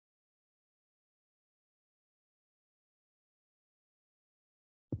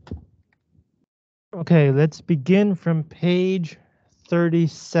Okay, let's begin from page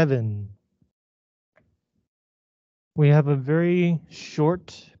 37. We have a very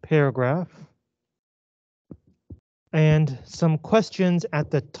short paragraph and some questions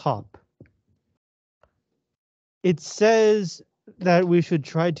at the top. It says that we should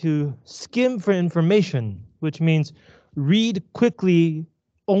try to skim for information, which means read quickly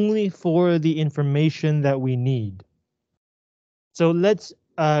only for the information that we need. So let's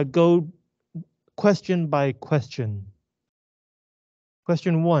go question by question.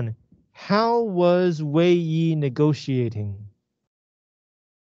 Question 1. How was Wei Yi negotiating?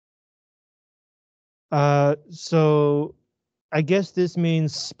 So I guess this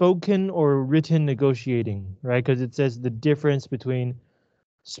means spoken or written negotiating, right? Because it says the difference between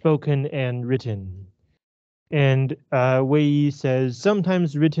spoken and written. And Wei Yi says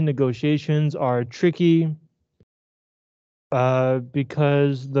sometimes written negotiations are tricky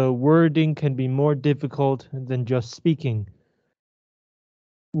because the wording can be more difficult than just speaking.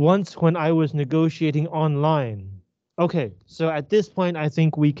 Once when I was negotiating online. Okay, so at this point, I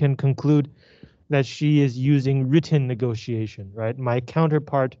think we can conclude that she is using written negotiation, right? My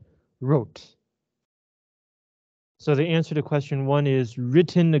counterpart wrote. So the answer to question 1 is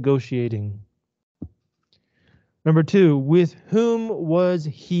written negotiating. Number 2, with whom was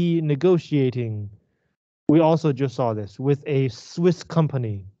he negotiating? We also just saw this, with a Swiss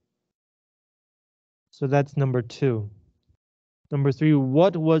company. So that's number 2. Number 3,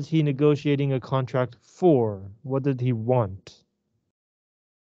 what was he negotiating a contract for? What did he want?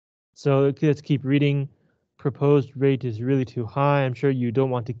 So let's keep reading. Proposed rate is really too high. I'm sure you don't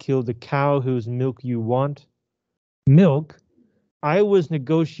want to kill the cow whose milk you want. Milk? I was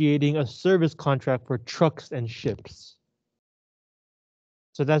negotiating a service contract for trucks and ships.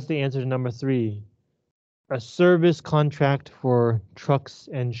 So that's the answer to number 3. A service contract for trucks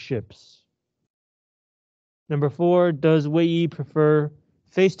and ships. Number 4, does Wei Yi prefer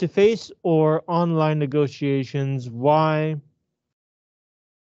face-to-face or online negotiations? Why?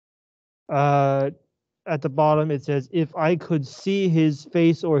 At the bottom it says, if I could see his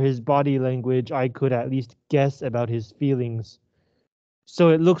face or his body language, I could at least guess about his feelings. So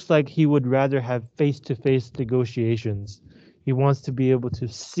it looks like he would rather have face-to-face negotiations. He wants to be able to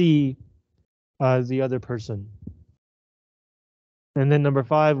see the other person. And then number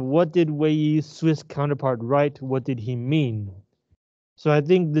 5, what did Wei Yi's Swiss counterpart write? What did he mean? So I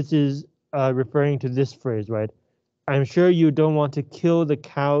think this is referring to this phrase, right? I'm sure you don't want to kill the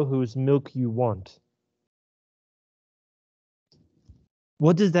cow whose milk you want.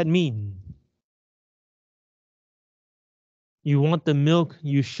 What does that mean? You want the milk,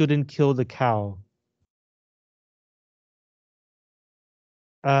 you shouldn't kill the cow.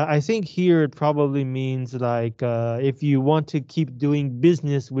 I think here it probably means like if you want to keep doing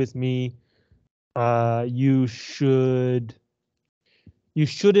business with me, you shouldn't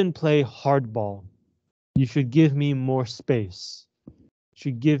play hardball. You should give me more space.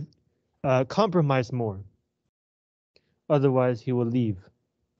 Should give compromise more. Otherwise, he will leave.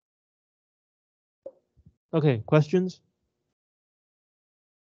 Okay, questions?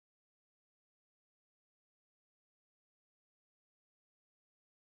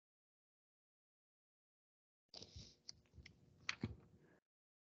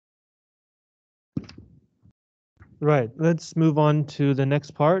 Right, let's move on to the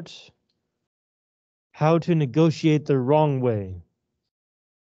next part. How to negotiate the wrong way.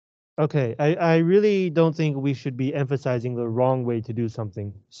 Okay, I really don't think we should be emphasizing the wrong way to do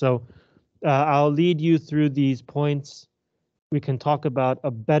something. So I'll lead you through these points. We can talk about a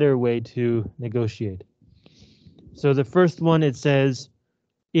better way to negotiate. So the first one, it says,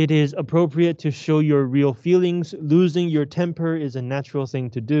 it is appropriate to show your real feelings. Losing your temper is a natural thing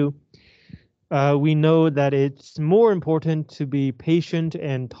to do. We know that it's more important to be patient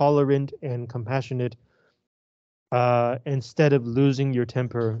and tolerant and compassionate instead of losing your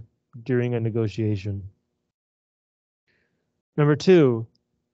temper during a negotiation. Number 2,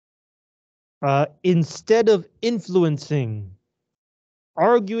 instead of influencing,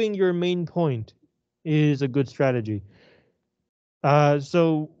 arguing your main point is a good strategy.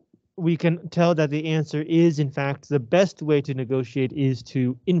 So we can tell that the answer is, in fact, the best way to negotiate is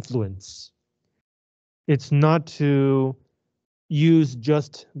to influence. It's not to use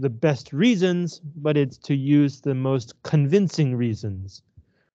just the best reasons, but it's to use the most convincing reasons.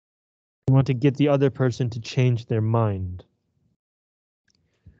 You want to get the other person to change their mind.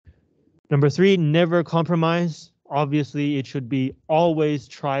 Number 3, never compromise. Obviously, it should be always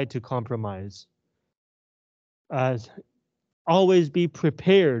try to compromise. Always be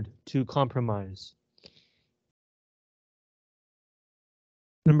prepared to compromise.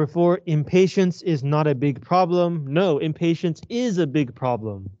 Number 4, impatience is not a big problem. No, impatience is a big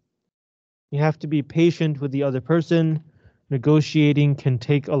problem. You have to be patient with the other person. Negotiating can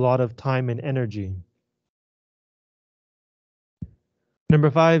take a lot of time and energy. Number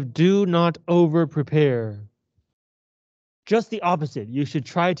 5, do not over prepare. Just the opposite. You should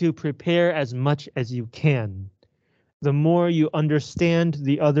try to prepare as much as you can. The more you understand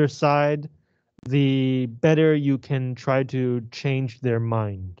the other side, the better you can try to change their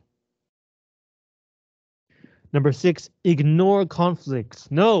mind. Number 6, ignore conflicts.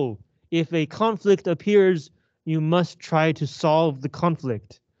 No, if a conflict appears, you must try to solve the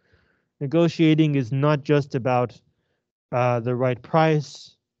conflict. Negotiating is not just about the right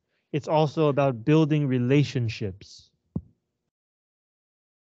price. It's also about building relationships.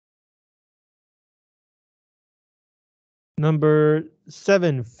 Number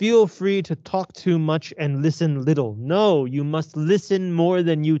 7, feel free to talk too much and listen little. No, you must listen more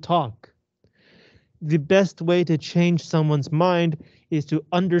than you talk. The best way to change someone's mind is to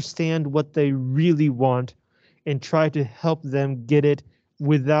understand what they really want and try to help them get it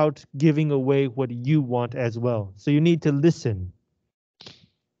without giving away what you want as well. So you need to listen.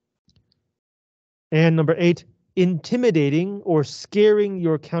 And number 8, intimidating or scaring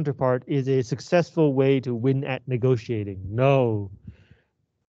your counterpart is a successful way to win at negotiating. No.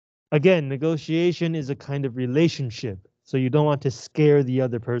 Again, negotiation is a kind of relationship, so you don't want to scare the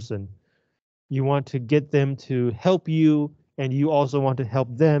other person. You want to get them to help you, and you also want to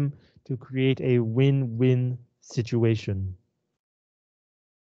help them to create a win-win situation.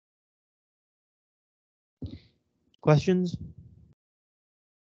 Questions?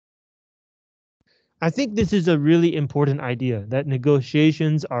 I think this is a really important idea, that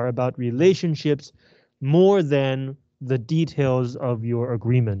negotiations are about relationships more than the details of your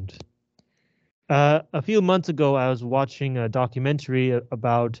agreement. A few months ago, I was watching a documentary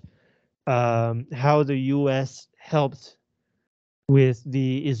about how the US helped with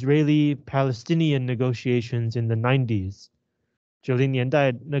the Israeli-Palestinian negotiations in the 90s. 90年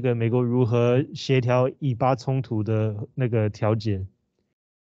代那个美国如何协调以巴冲突的那个调解。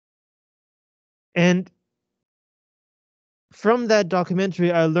And from that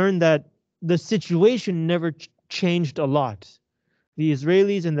documentary, I learned that the situation never changed a lot. The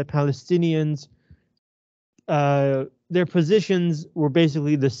Israelis and the Palestinians, their positions were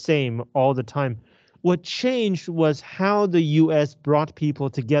basically the same all the time. What changed was how the US brought people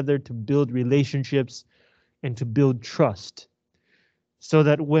together to build relationships and to build trust. So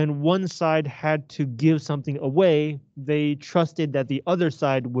that when one side had to give something away, they trusted that the other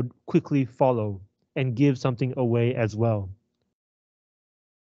side would quickly follow and give something away as well.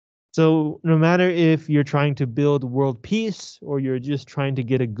 So no matter if you're trying to build world peace or you're just trying to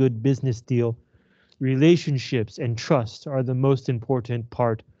get a good business deal, relationships and trust are the most important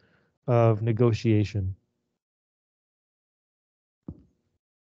part of negotiation.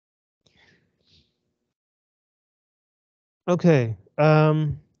 Okay,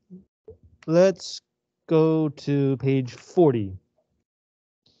 let's go to page 40.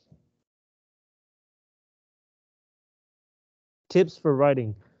 Tips for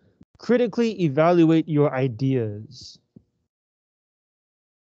writing. Critically evaluate your ideas.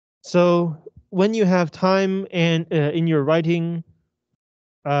 So when you have time and in your writing,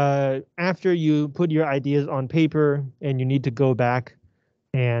 after you put your ideas on paper and you need to go back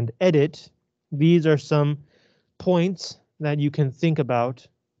and edit, these are some points that you can think about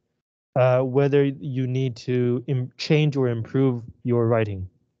whether you need to change or improve your writing.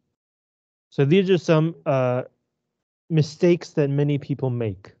 So these are some mistakes that many people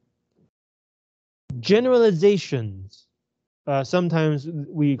make. Generalizations. Sometimes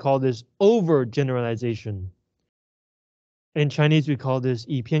we call this overgeneralization. In Chinese, we call this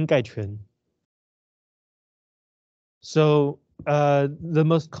以偏概全. So the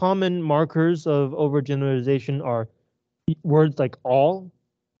most common markers of overgeneralization are words like all,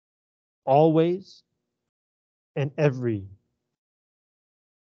 always, and every.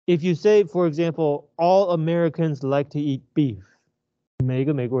 If you say, for example, all Americans like to eat beef, 每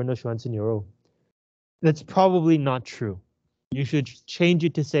个美国人都喜欢吃牛肉, that's probably not true. You should change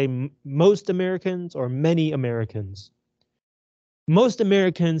it to say most Americans or many Americans. Most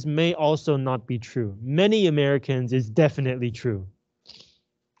Americans may also not be true. Many Americans is definitely true.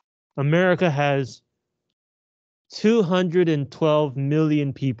 America has 212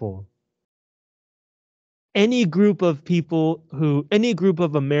 million people. Any group of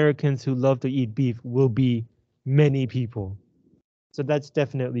Americans who love to eat beef will be many people. So that's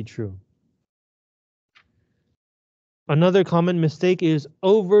definitely true. Another common mistake is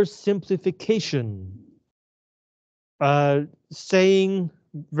oversimplification. Saying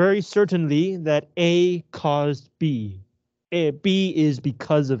very certainly that A caused B. B is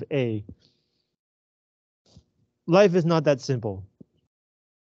because of A. Life is not that simple.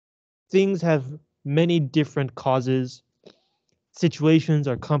 Things have many different causes. Situations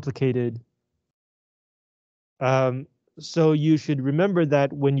are complicated. So you should remember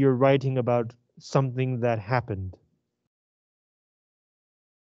that when you're writing about something that happened.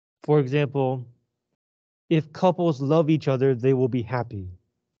 For example, if couples love each other, they will be happy.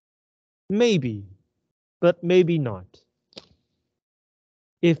 Maybe, but maybe not.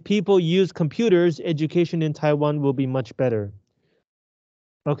 If people use computers, education in Taiwan will be much better.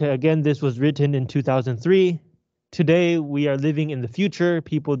 Okay, again, this was written in 2003. Today, we are living in the future.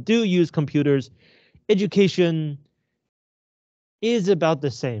 People do use computers. Education is about the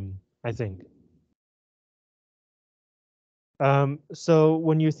same, I think. So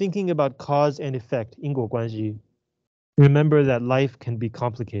when you're thinking about cause and effect, 因果关系, remember that life can be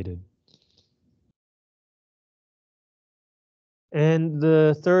complicated. And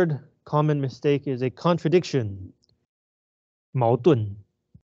the third common mistake is a contradiction, 矛盾.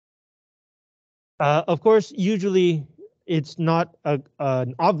 Of course, usually it's not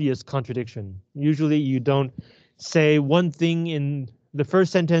an obvious contradiction. Usually you don't say one thing in the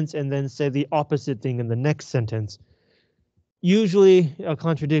first sentence and then say the opposite thing in the next sentence. Usually a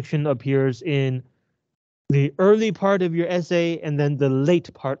contradiction appears in the early part of your essay and then the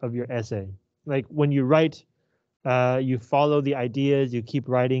late part of your essay. Like when you write, you follow the ideas, you keep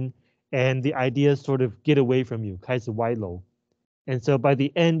writing, and the ideas sort of get away from you, 开始歪楼. And so by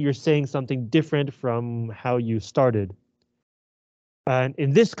the end, you're saying something different from how you started. And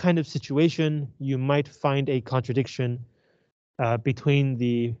in this kind of situation, you might find a contradiction between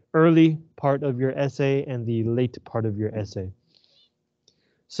the early part of your essay and the late part of your essay.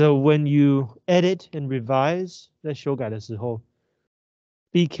 So when you edit and revise 在修改的时候,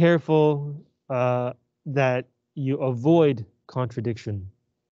 be careful that you avoid contradiction.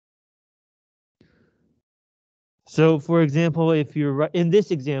 So for example, if you're in this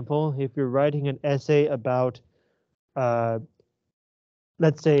example, if you're writing an essay about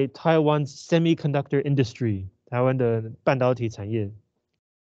let's say Taiwan's semiconductor industry, 台湾的半导体产业,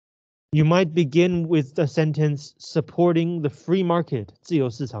 you might begin with a sentence supporting the free market, 自由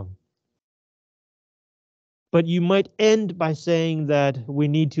市场. But you might end by saying that we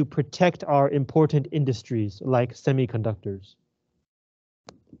need to protect our important industries like semiconductors.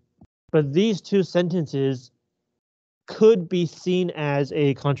 But these two sentences could be seen as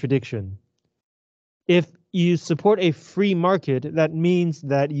a contradiction. If you support a free market, that means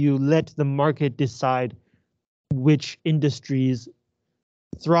that you let the market decide which industries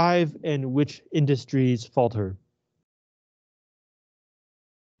thrive and which industries falter.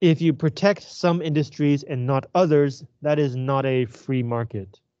 If you protect some industries and not others, that is not a free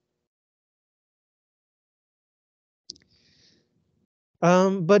market.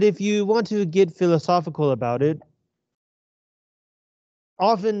 But if you want to get philosophical about it,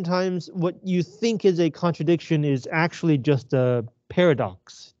 oftentimes what you think is a contradiction is actually just a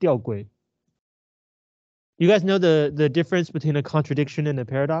paradox, 吊诡. You guys know the difference between a contradiction and a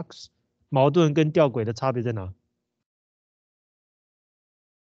paradox? 矛盾跟吊诡的差别在哪?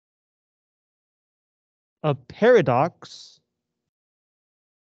 A paradox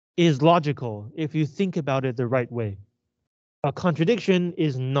is logical if you think about it the right way. A contradiction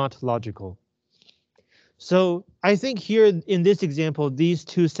is not logical. So I think here in this example, these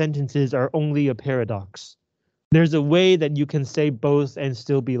two sentences are only a paradox. There's a way that you can say both and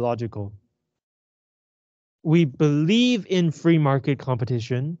still be logical. We believe in free market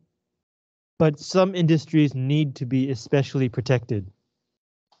competition, but some industries need to be especially protected.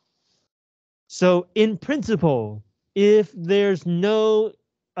 So in principle, if there's no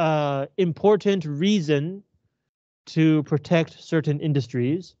important reason to protect certain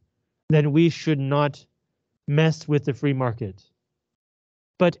industries, then we should not mess with the free market.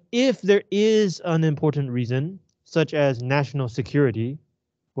 But if there is an important reason, such as national security,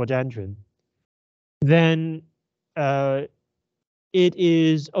 国家安全, then it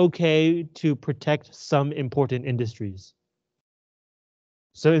is okay to protect some important industries.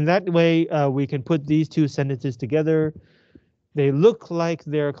 So in that way, we can put these two sentences together. They look like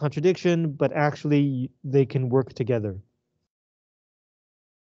they're a contradiction, but actually they can work together.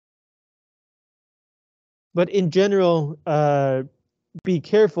 But in general, be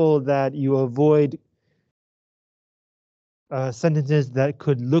careful that you avoid sentences that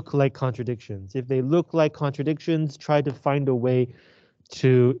could look like contradictions. If they look like contradictions, try to find a way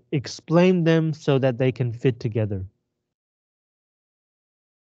to explain them so that they can fit together.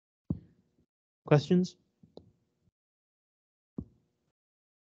 Questions?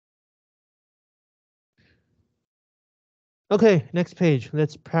 Okay, next page.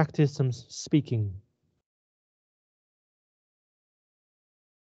 Let's practice some speaking.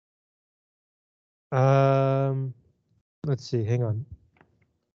 Let's see. Hang on.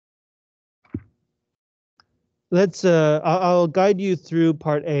 I'll guide you through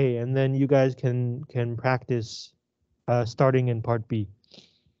part A, and then you guys can practice starting in part B.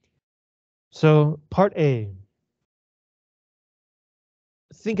 So part A.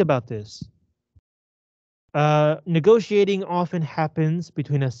 Think about this. Negotiating often happens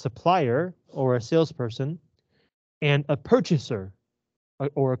between a supplier or a salesperson and a purchaser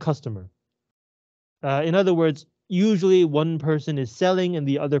or a customer. In other words, usually one person is selling and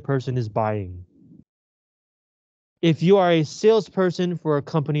the other person is buying. If you are a salesperson for a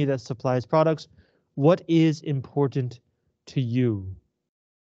company that supplies products, what is important to you?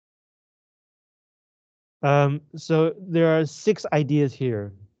 So there are 6 ideas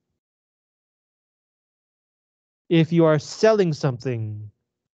here. If you are selling something,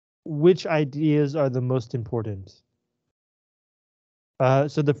 which ideas are the most important?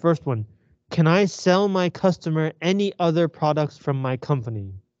 So the first one, can I sell my customer any other products from my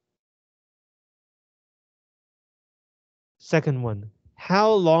company? Second one,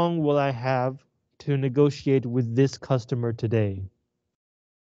 how long will I have to negotiate with this customer today?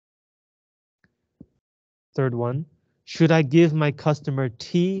 Third one, should I give my customer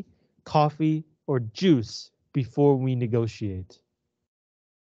tea, coffee, or juice before we negotiate?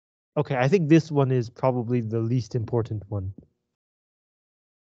 Okay, I think this one is probably the least important one.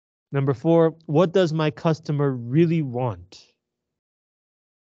 Number 4, what does my customer really want?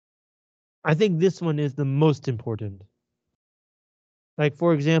 I think this one is the most important. Like,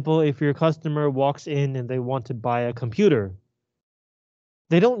 for example, if your customer walks in and they want to buy a computer,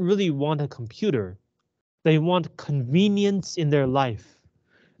 they don't really want a computer. They want convenience in their life.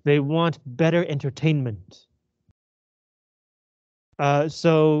 They want better entertainment.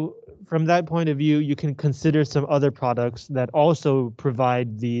 So from that point of view, you can consider some other products that also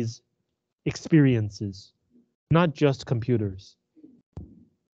provide these experiences, not just computers.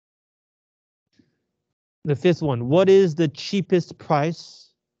 The 5th one, what is the cheapest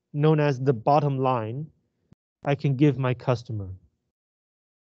price, known as the bottom line, I can give my customer?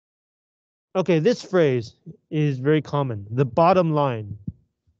 Okay, this phrase is very common, the bottom line.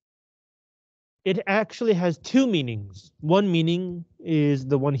 It actually has 2 meanings. One meaning is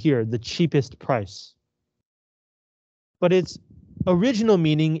the one here, the cheapest price. But its original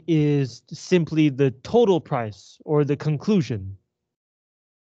meaning is simply the total price or the conclusion.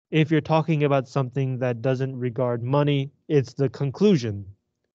 If you're talking about something that doesn't regard money, it's the conclusion.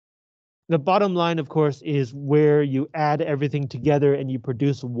 The bottom line, of course, is where you add everything together and you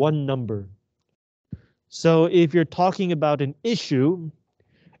produce one number. So if you're talking about an issue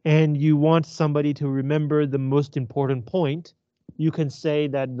and you want somebody to remember the most important point, you can say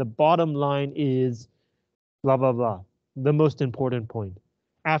that the bottom line is blah, blah, blah, the most important point.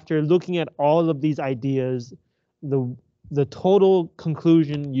 After looking at all of these ideas, the total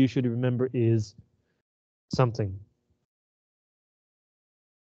conclusion you should remember is something.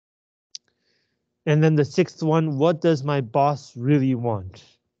 And then the 6th one, what does my boss really want?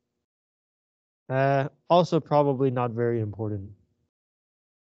 Also probably not very important.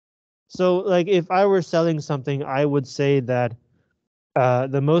 So like if I were selling something, I would say that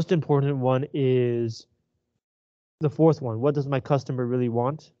the most important one is the 4th one. What does my customer really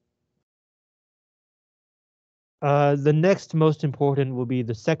want? The next most important will be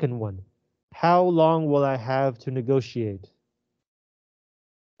the 2nd one. How long will I have to negotiate?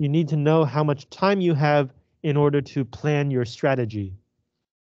 You need to know how much time you have in order to plan your strategy.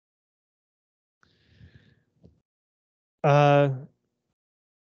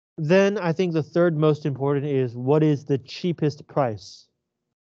 Then I think the 3rd most important is what is the cheapest price?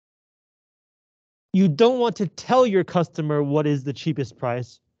 You don't want to tell your customer what is the cheapest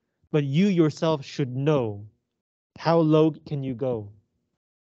price, but you yourself should know how low can you go.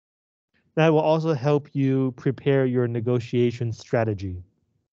 That will also help you prepare your negotiation strategy.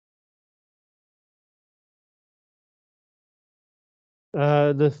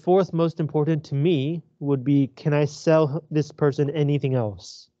 The 4th most important to me would be, can I sell this person anything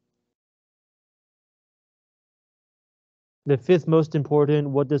else? The 5th most important,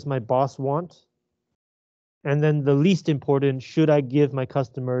 what does my boss want? And then the least important, should I give my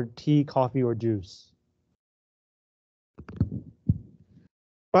customer tea, coffee, or juice?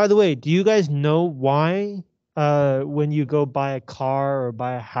 By the way, do you guys know why when you go buy a car or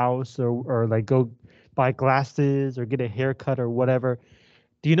buy a house or like go buy glasses or get a haircut or whatever,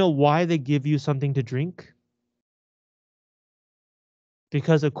 do you know why they give you something to drink?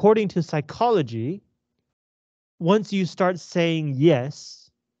 Because according to psychology, once you start saying yes,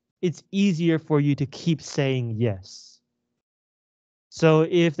 it's easier for you to keep saying yes. So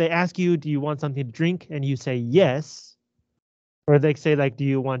if they ask you, do you want something to drink? And you say yes, or they say like, do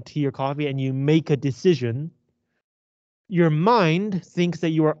you want tea or coffee? And you make a decision, your mind thinks that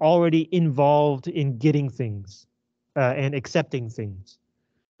you are already involved in getting things and accepting things.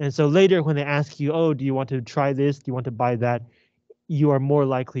 And so later when they ask you, oh, do you want to try this? Do you want to buy that? You are more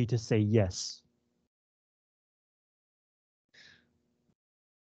likely to say yes.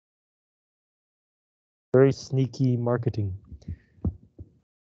 Very sneaky marketing.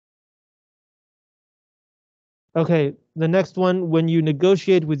 Okay, the next one, when you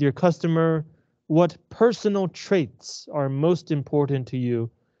negotiate with your customer, what personal traits are most important to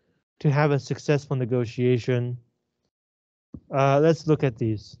you to have a successful negotiation? Let's look at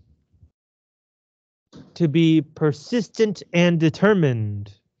these. To be persistent and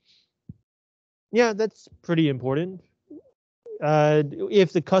determined. Yeah, that's pretty important.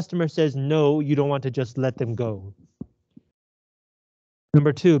 If the customer says no, you don't want to just let them go.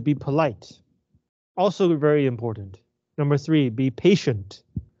 Number 2, be polite. Also very important. Number 3, be patient.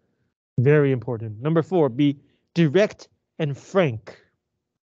 Very important. Number 4, be direct and frank.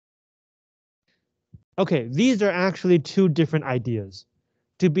 Okay, these are actually two different ideas.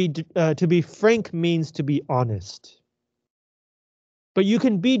 To be frank means to be honest. But you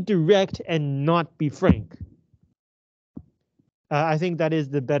can be direct and not be frank. I think that is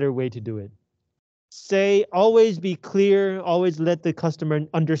the better way to do it. Say, always be clear, always let the customer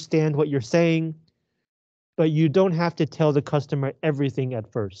understand what you're saying, but you don't have to tell the customer everything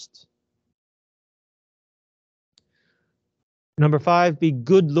at first. Number 5, be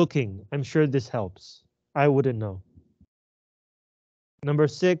good looking. I'm sure this helps. I wouldn't know. Number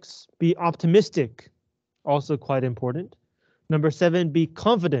 6, be optimistic. Also quite important. Number 7, be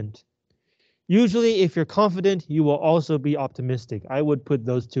confident. Usually if you're confident, you will also be optimistic. I would put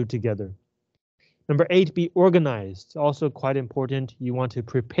those two together. Number 8, be organized. Also quite important. You want to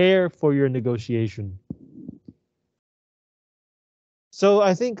prepare for your negotiation. So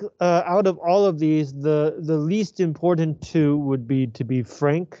I think out of all of these, the least important two would be to be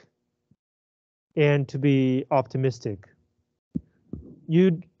frank and to be optimistic.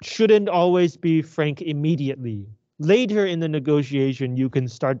 You shouldn't always be frank immediately. Later in the negotiation, you can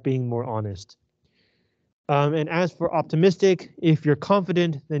start being more honest. And as for optimistic, if you're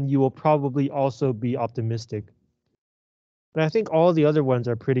confident, then you will probably also be optimistic. But I think all the other ones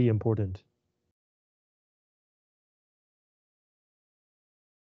are pretty important.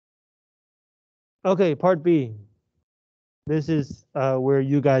 Okay, part B. This is where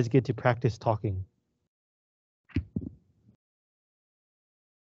you guys get to practice talking.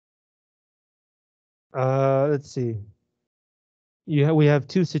 Let's see. We have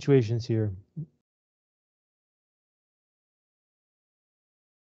two situations here.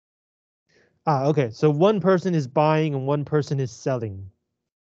 Okay, so one person is buying and one person is selling.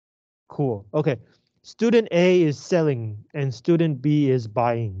 Cool. Okay, student A is selling and student B is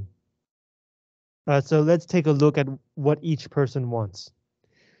buying. So let's take a look at what each person wants.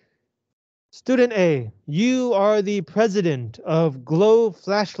 Student A, you are the president of Glow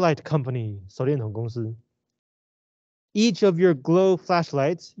Flashlight Company, 手电筒公司. Each of your Glow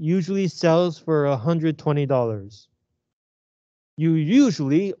flashlights usually sells for $120. You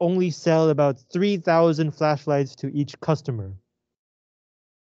usually only sell about 3,000 flashlights to each customer.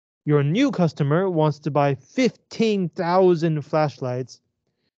 Your new customer wants to buy 15,000 flashlights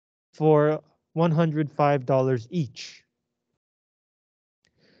for $105 each.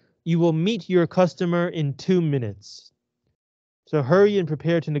 You will meet your customer in 2 minutes. So hurry and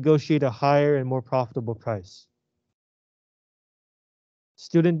prepare to negotiate a higher and more profitable price.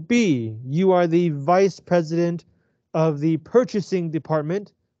 Student B, you are the vice president of the purchasing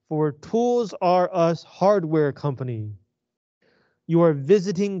department for Tools R Us Hardware Company. You are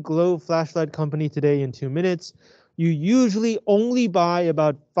visiting Glow Flashlight Company today in 2 minutes. You usually only buy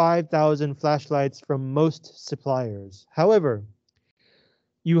about 5,000 flashlights from most suppliers. However,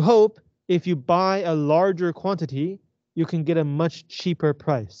 you hope if you buy a larger quantity, you can get a much cheaper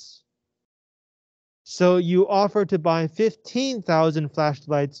price. So you offer to buy 15,000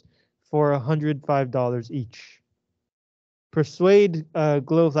 flashlights for $105 each. Persuade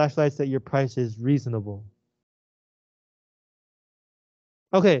Glow Flashlights that your price is reasonable.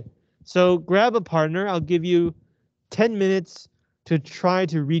 Okay, so grab a partner. I'll give you 10 minutes to try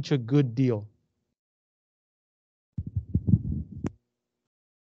to reach a good deal.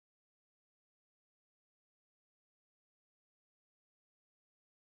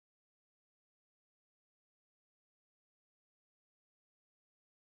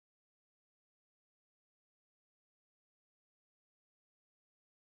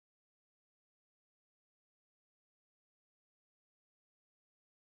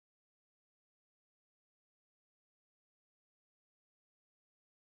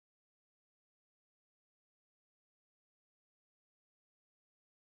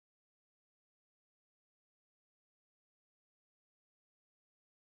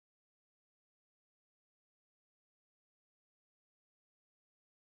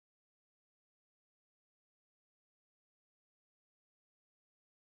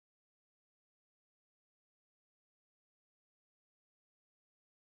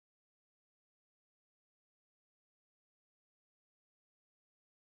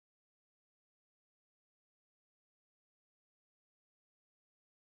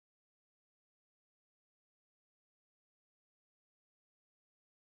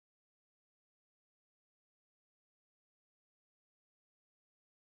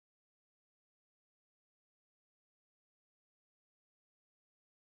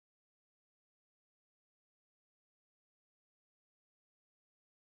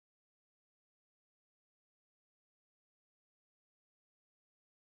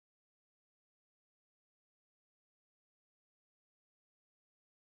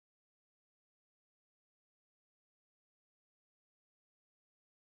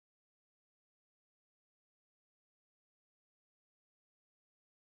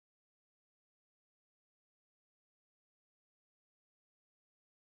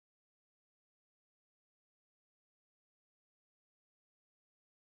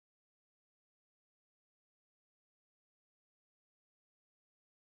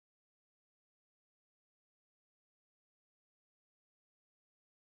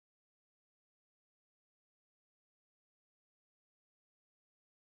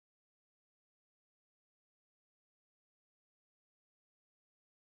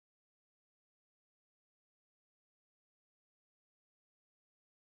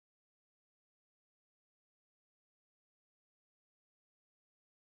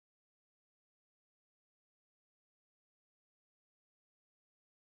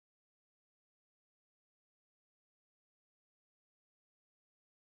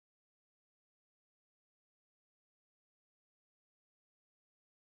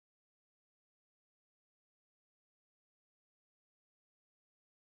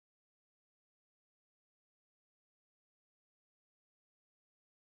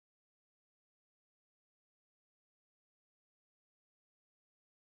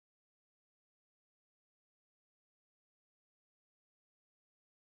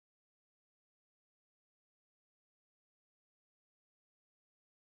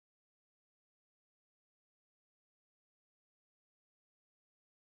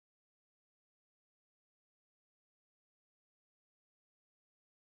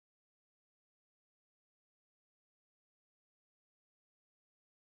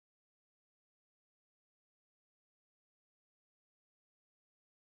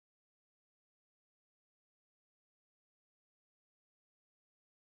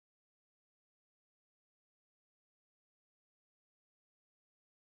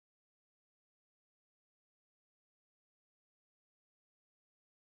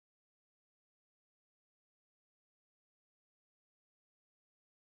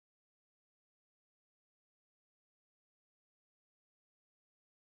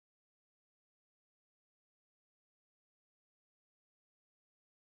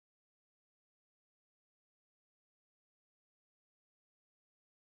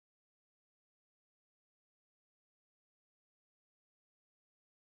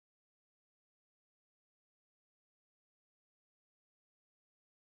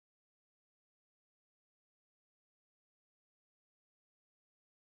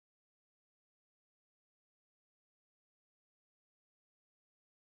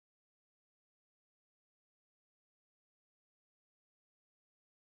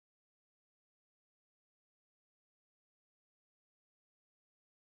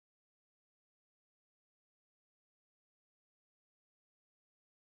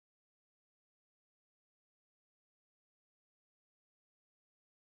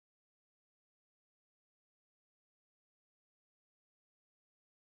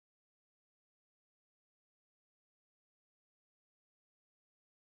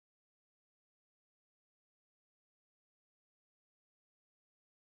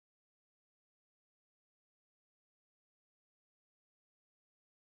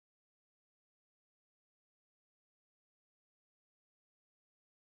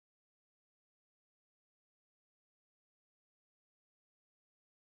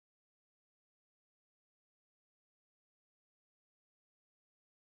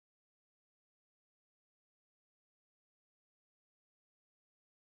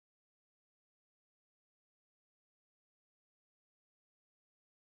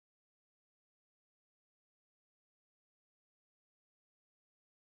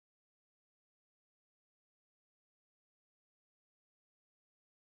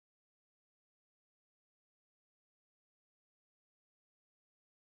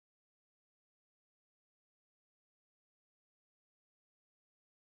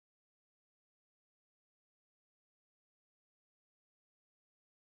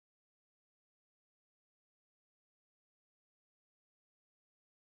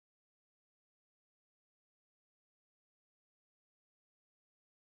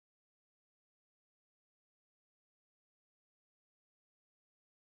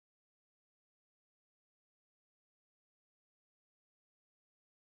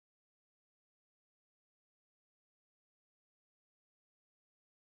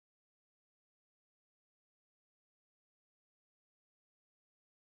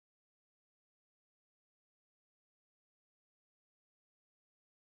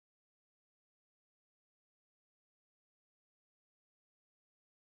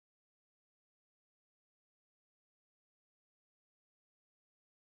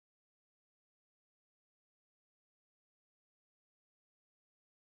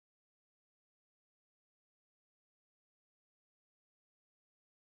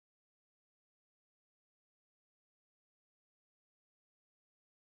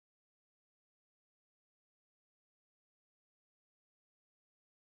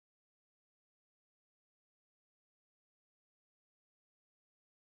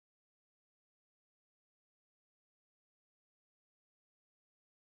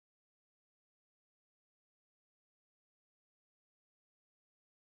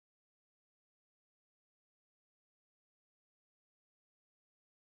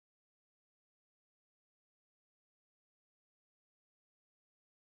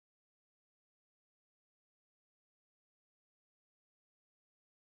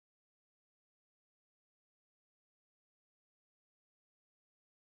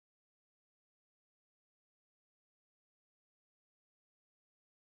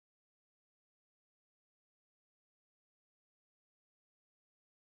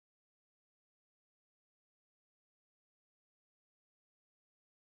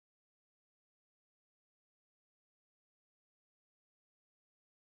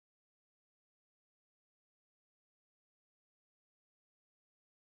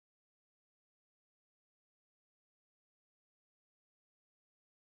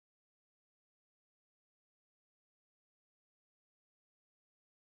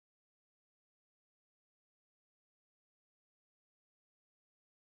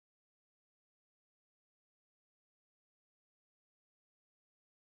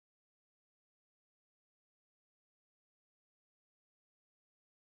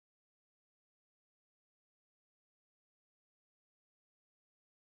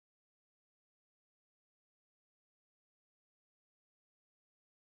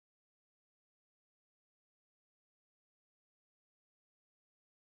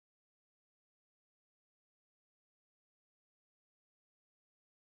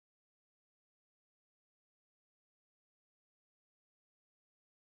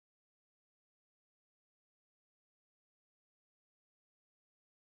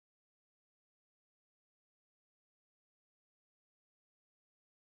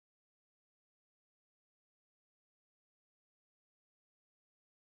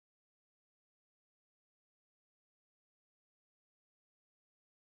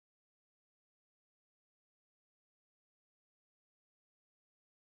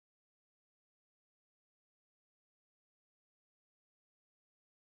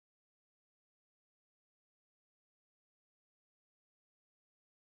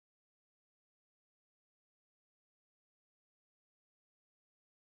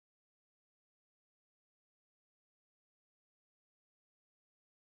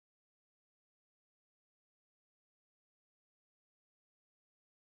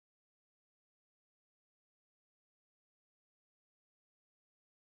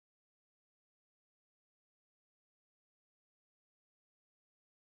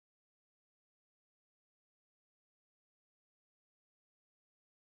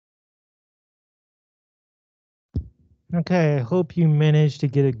 Okay, I hope you managed to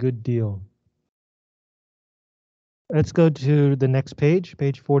get a good deal. Let's go to the next page,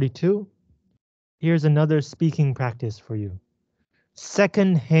 page 42. Here's another speaking practice for you.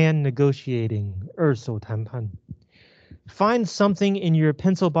 Second-hand negotiating, 二手谈判. Find something in your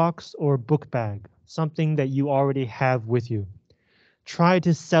pencil box or book bag, something that you already have with you. Try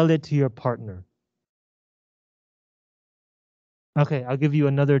to sell it to your partner. Okay, I'll give you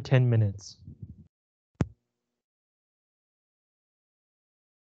another 10 minutes.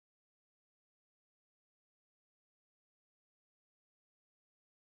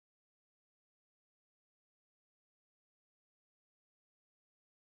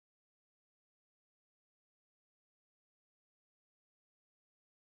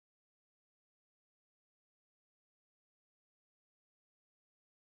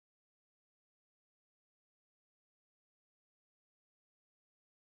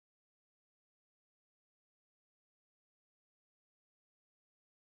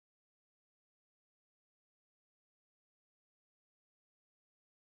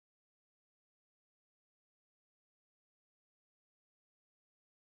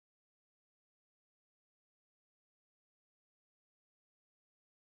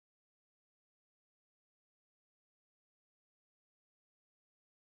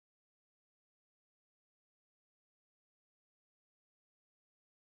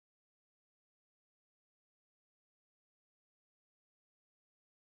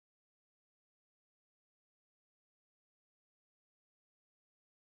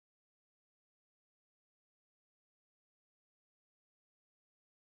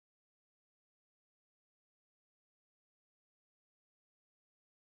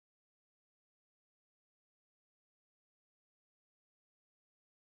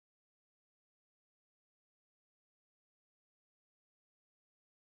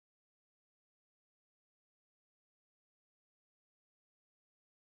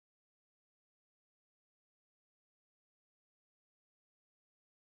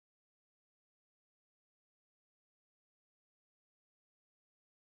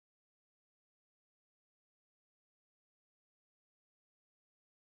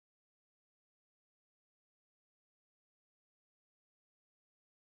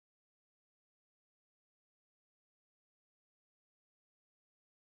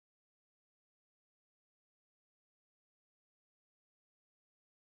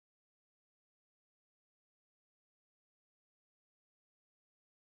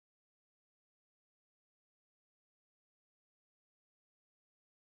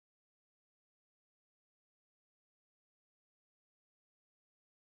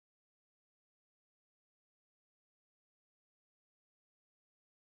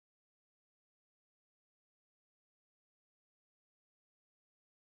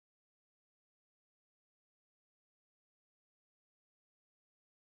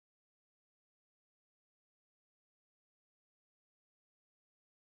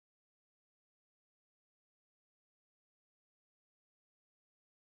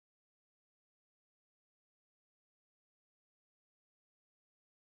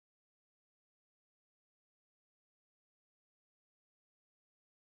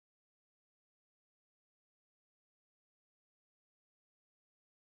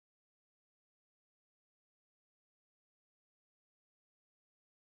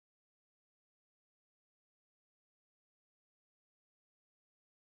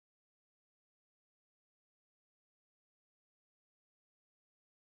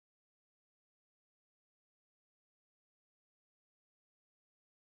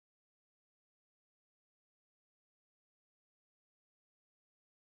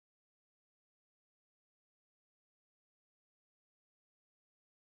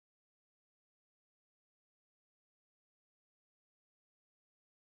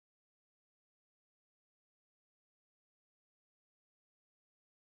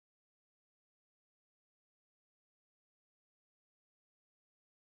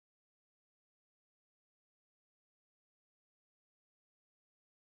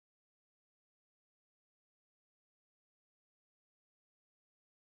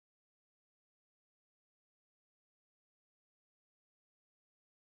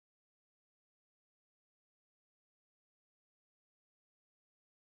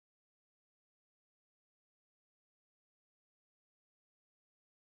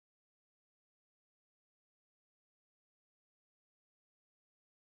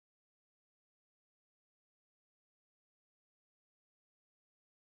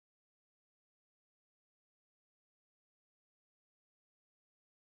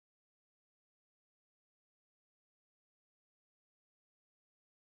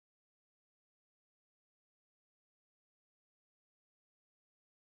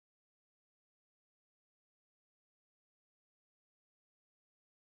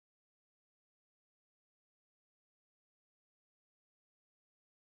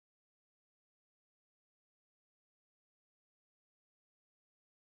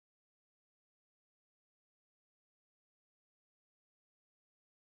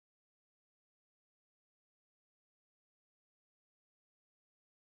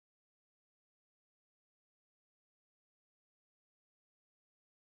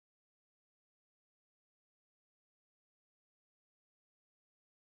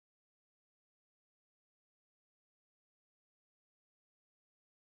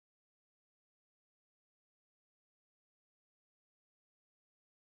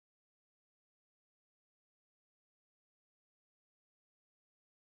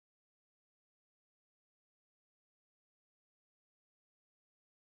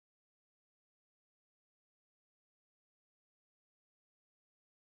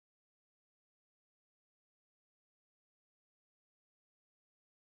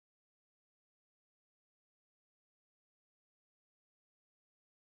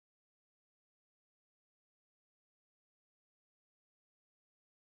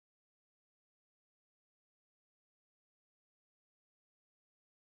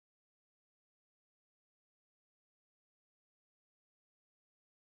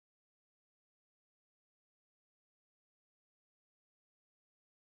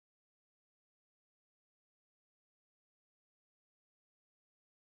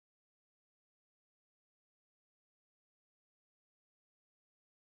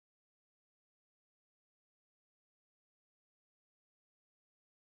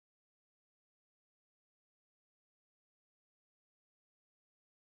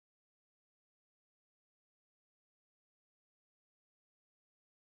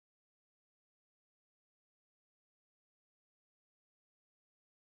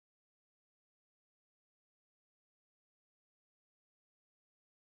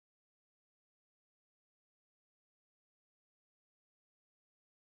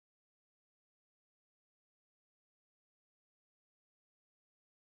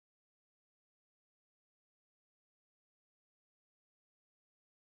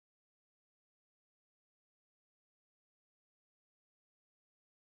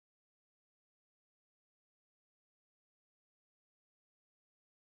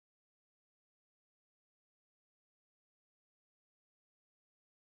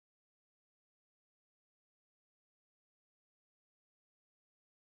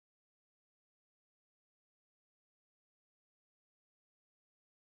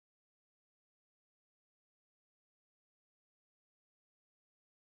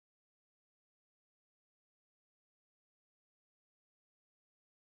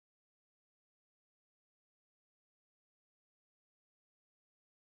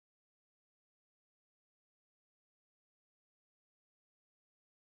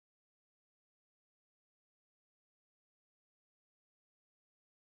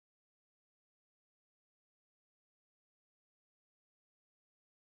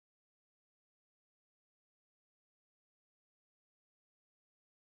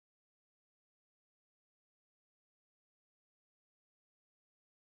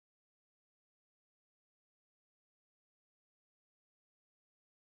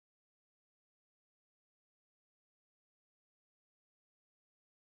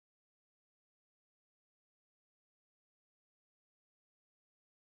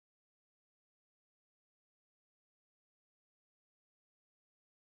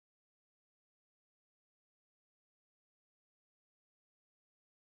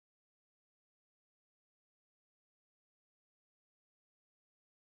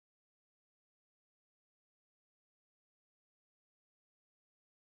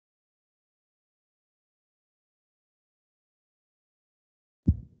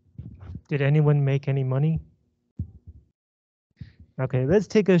 Did anyone make any money? Okay, let's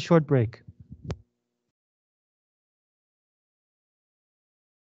take a short break.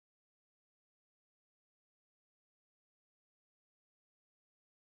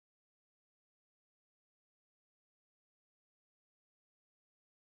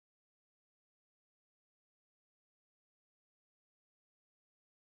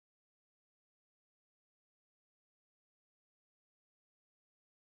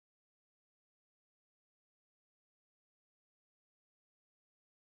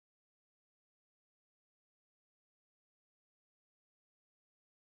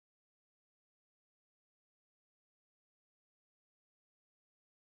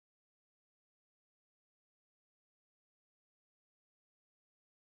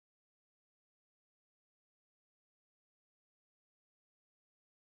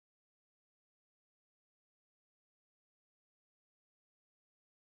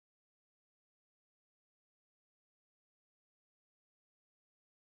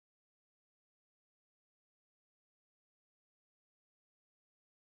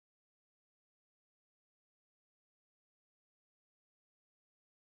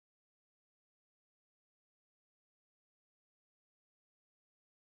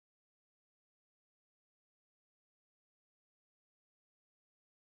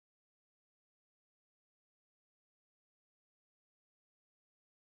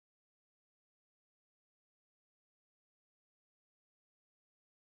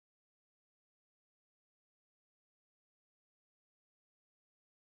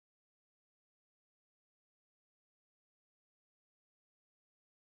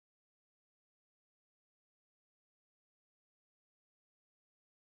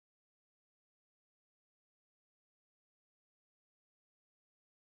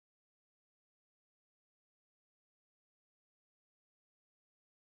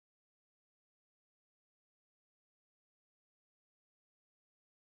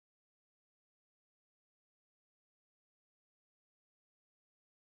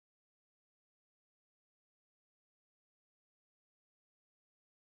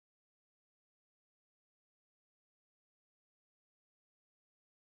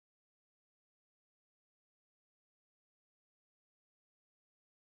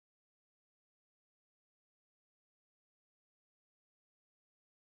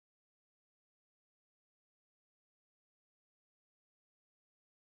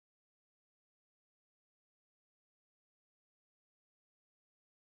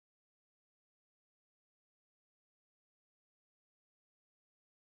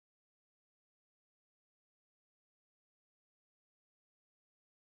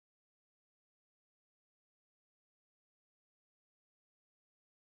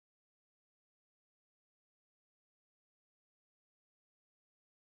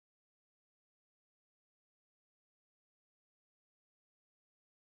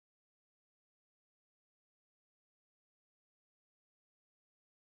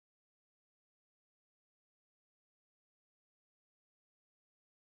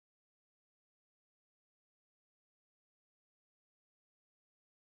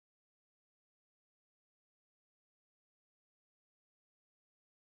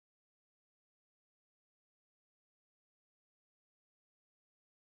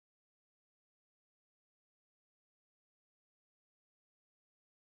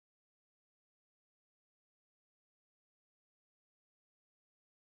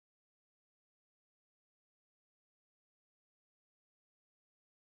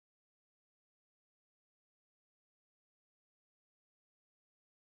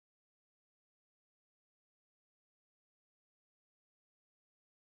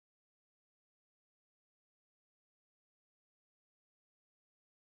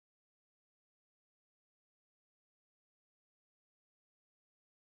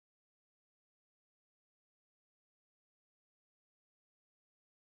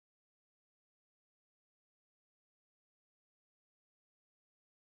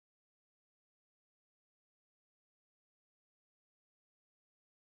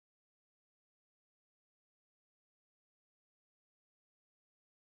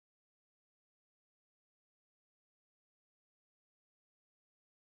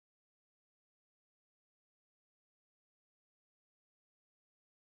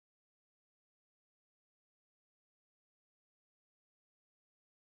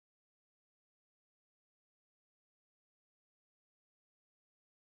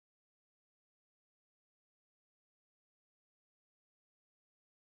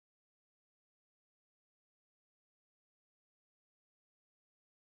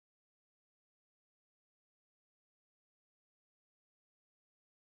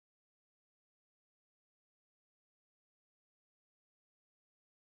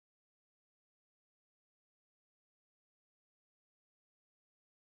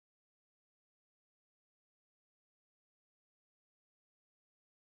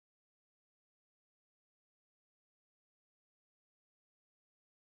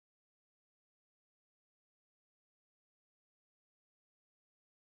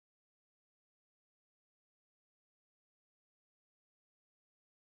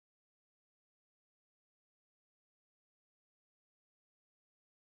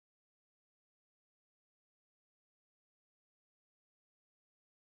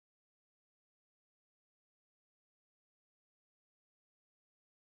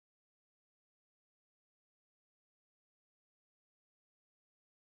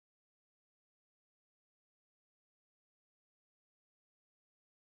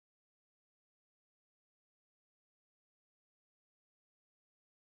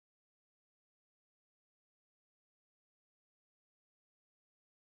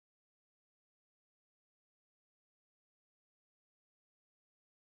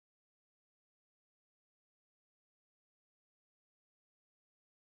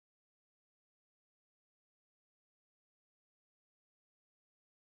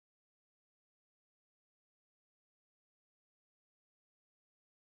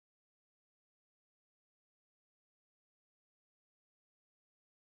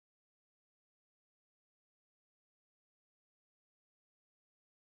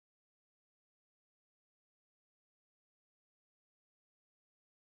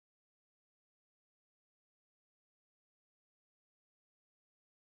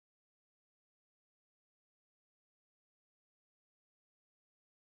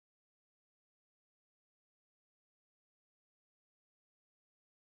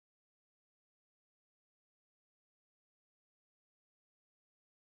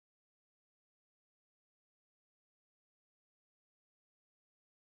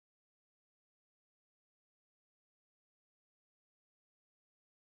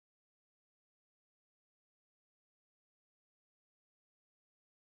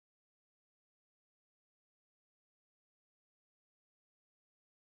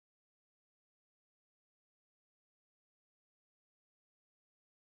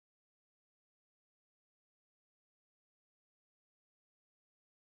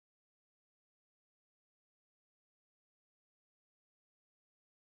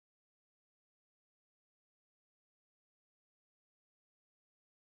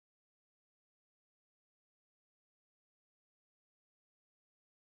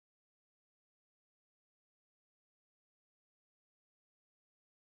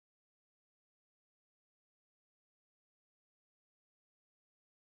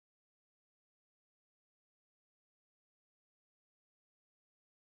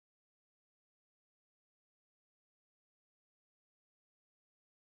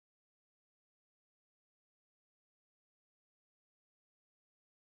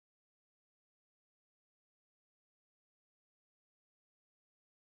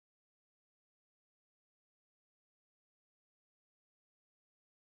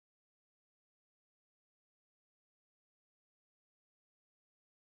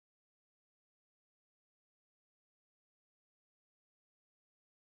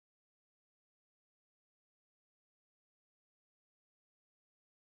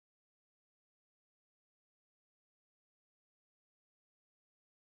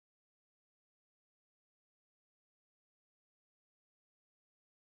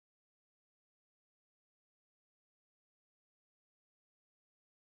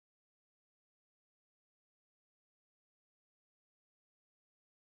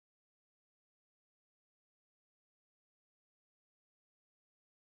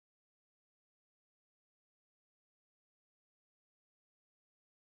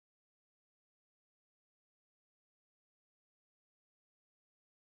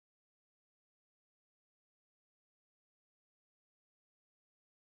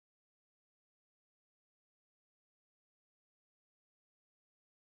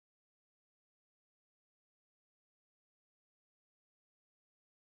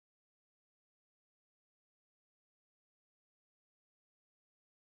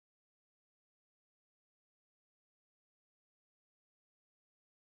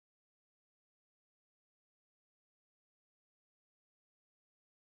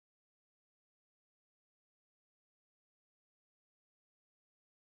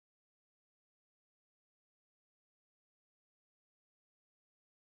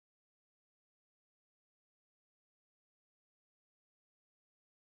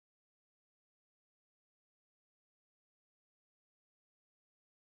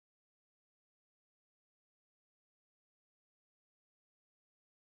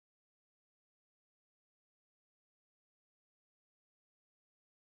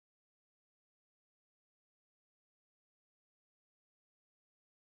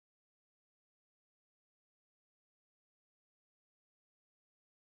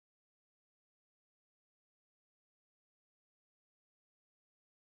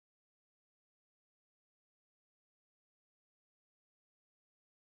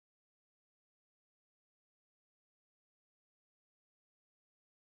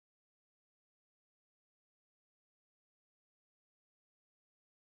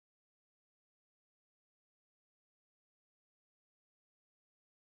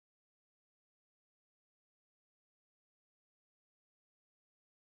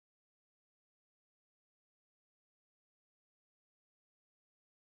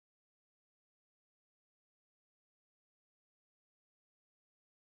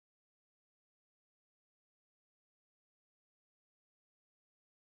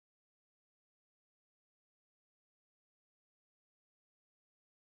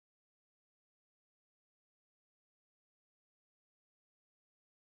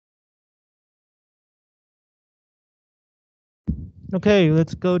 Okay,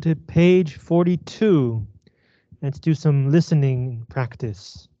 let's go to page 42. Let's do some listening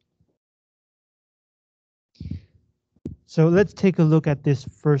practice. So let's take a look at this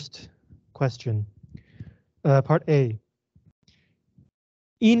first question. Part A.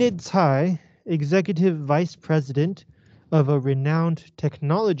 Enid Tsai, executive vice president of a renowned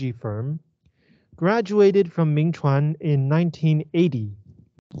technology firm, graduated from Mingchuan in 1980.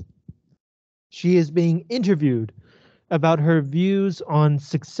 She is being interviewed about her views on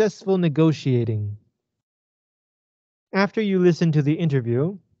successful negotiating. After you listen to the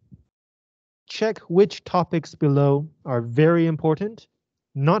interview, check which topics below are very important,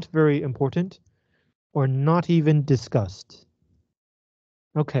 not very important, or not even discussed.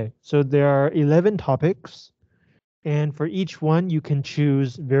 Okay, so there are 11 topics, and for each one you can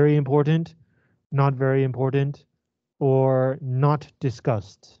choose very important, not very important, or not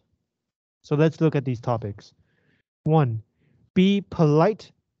discussed. So let's look at these topics. 1. Be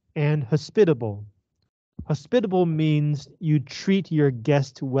polite and hospitable. Hospitable means you treat your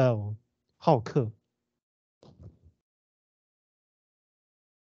guest well. 好客.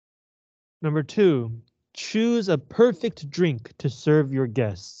 Number 2. Choose a perfect drink to serve your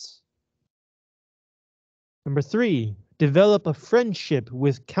guests. Number 3. Develop a friendship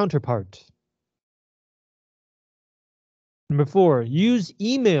with counterpart. Number 4. Use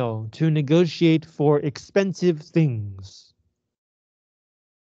email to negotiate for expensive things.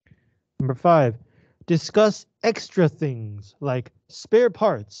 Number 5. Discuss extra things like spare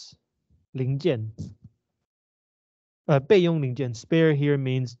parts, 零件. 备用零件, spare here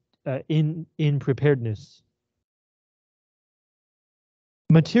means in preparedness.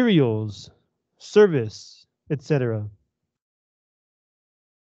 Materials, service, etc.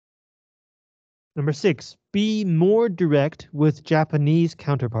 Number 6, be more direct with Japanese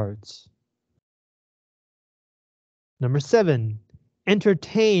counterparts. Number 7,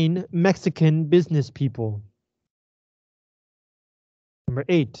 entertain Mexican business people. Number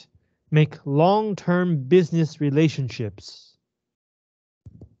 8, make long-term business relationships.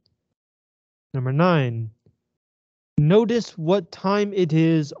 Number 9, notice what time it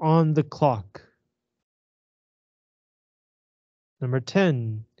is on the clock. Number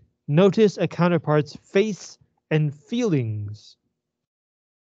 10, notice a counterpart's face and feelings.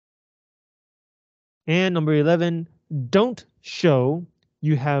 And number 11, don't show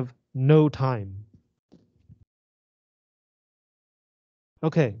you have no time.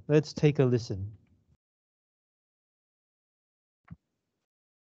 Okay, let's take a listen.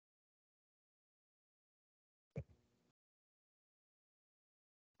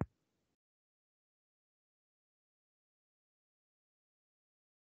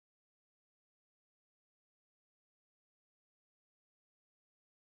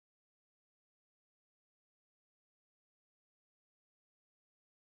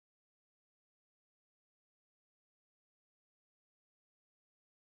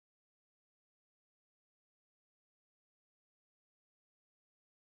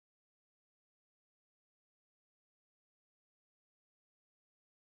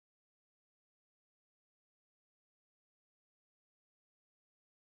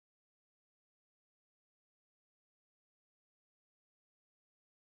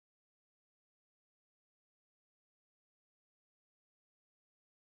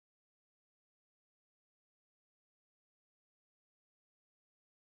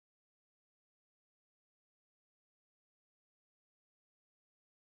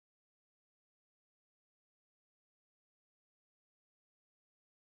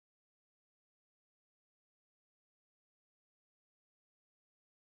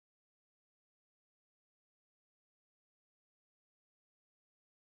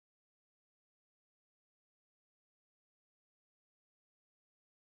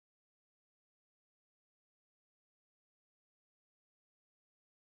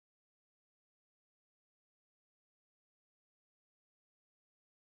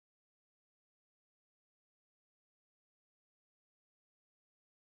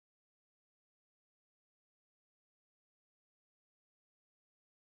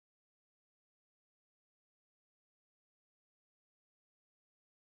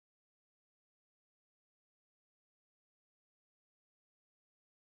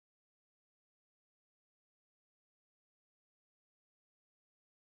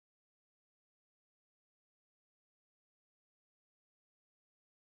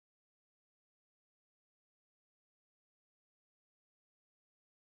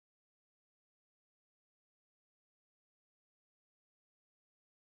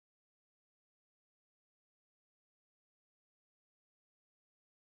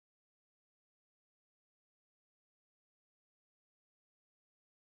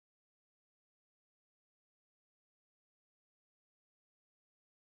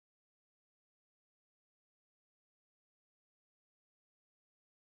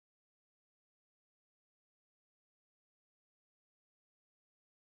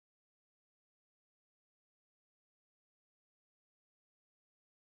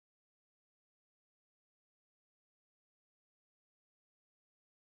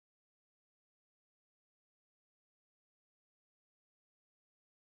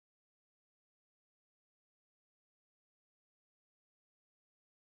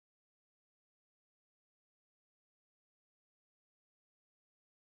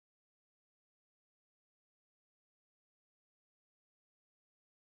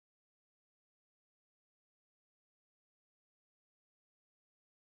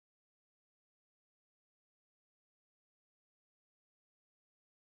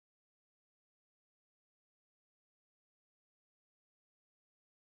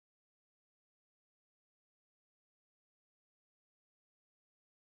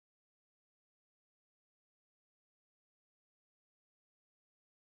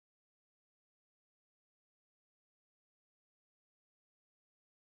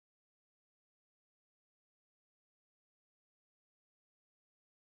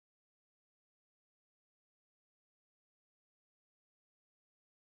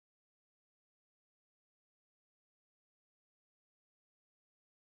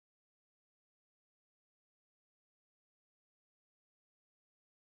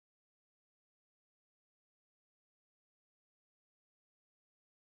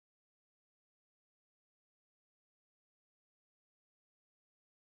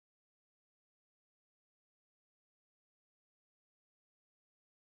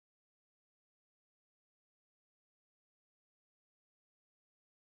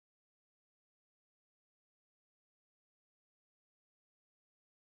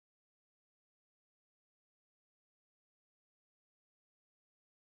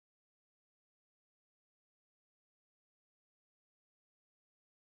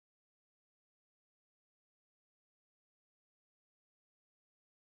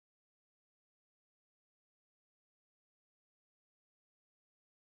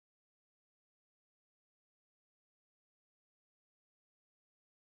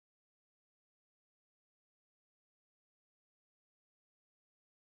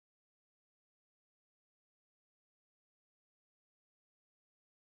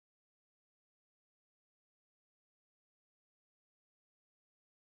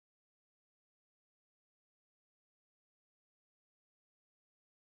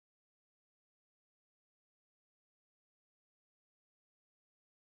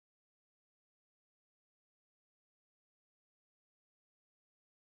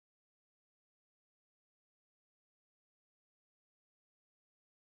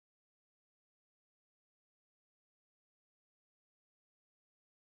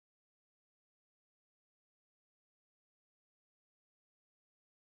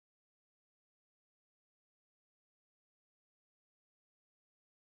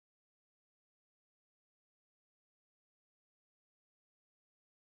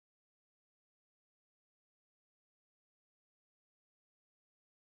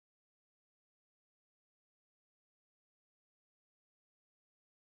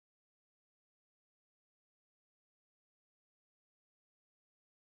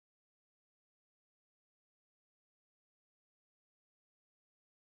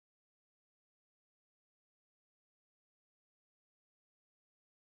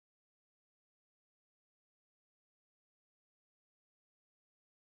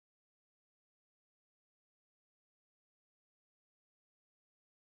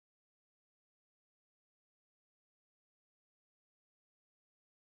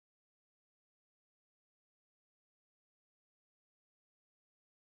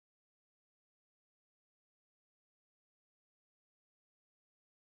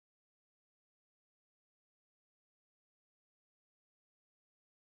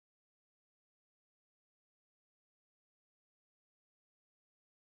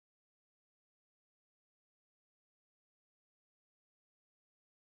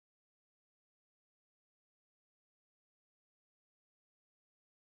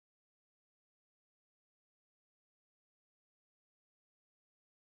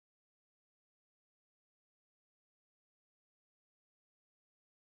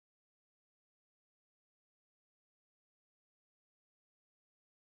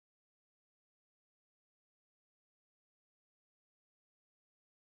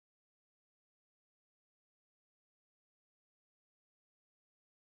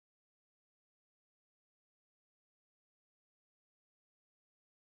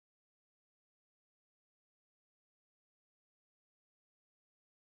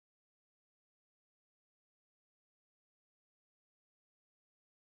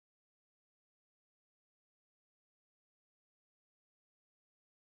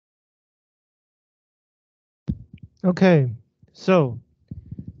 Okay, so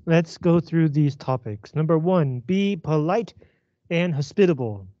let's go through these topics. Number 1, be polite and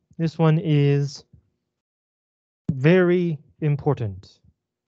hospitable. This one is very important.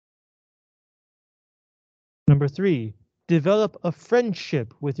 Number 3, develop a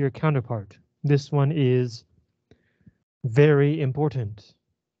friendship with your counterpart. This one is very important.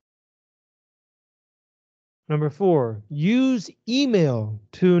 Number 4, use email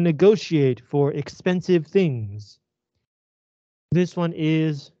to negotiate for expensive things. This one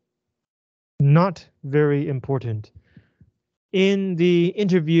is not very important. In the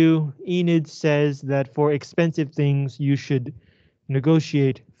interview, Enid says that for expensive things, you should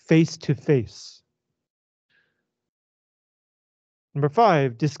negotiate face to face. Number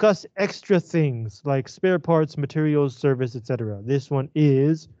 5, discuss extra things like spare parts, materials, service, etc. This one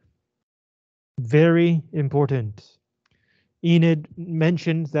is very important. Enid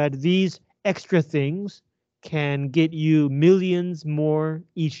mentioned that these extra things can get you millions more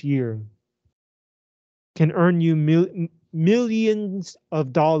each year, can earn you millions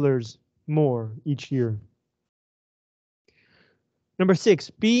of dollars more each year. Number 6,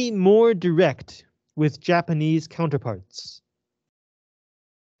 be more direct with Japanese counterparts.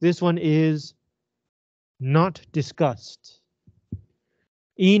 This one is not discussed.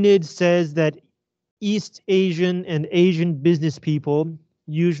 Enid says that East Asian and Asian business people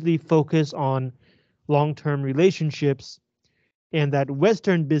usually focus on long-term relationships and that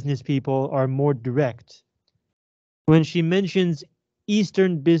Western business people are more direct. When she mentions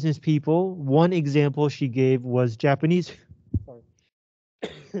Eastern business people, one example she gave was Japanese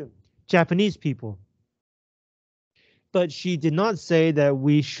Japanese people. But she did not say that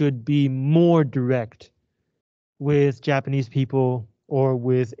we should be more direct with Japanese people or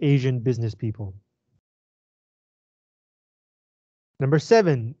with Asian business people. Number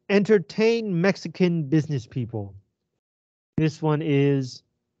 7, entertain Mexican business people. This one is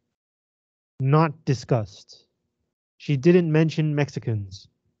not discussed. She didn't mention Mexicans.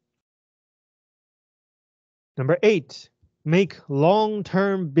 Number 8, make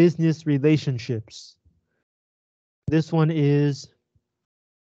long-term business relationships. This one is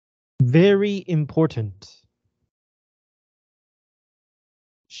very important.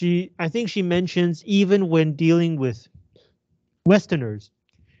 I think she mentions even when dealing with Westerners,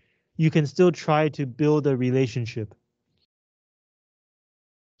 you can still try to build a relationship.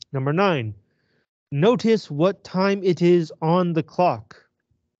 Number 9, notice what time it is on the clock.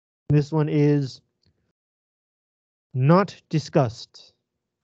 This one is not discussed.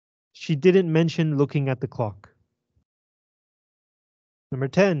 She didn't mention looking at the clock. Number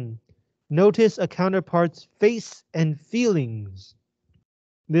 10, notice a counterpart's face and feelings.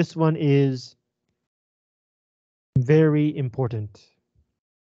 This one is very important.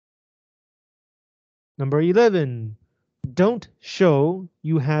 Number 11, don't show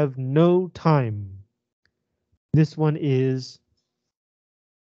you have no time. This one is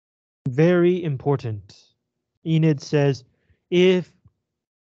very important. Enid says, if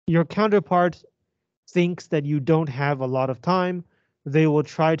your counterpart thinks that you don't have a lot of time, they will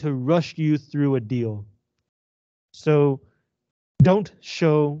try to rush you through a deal. So don't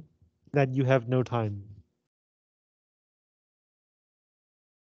show that you have no time.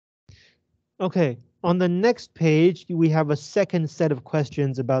 Okay, on the next page, we have a second set of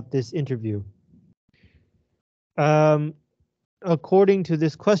questions about this interview. According to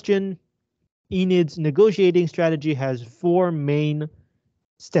this question, Enid's negotiating strategy has 4 main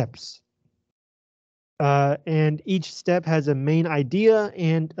steps. And each step has a main idea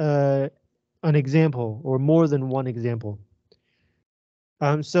and an example, or more than one example.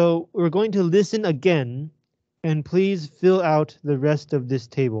 So we're going to listen again, and please fill out the rest of this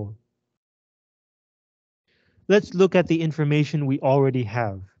table. Let's look at the information we already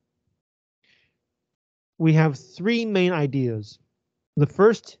have. We have 3 main ideas. The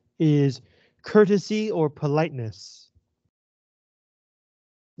first is courtesy or politeness.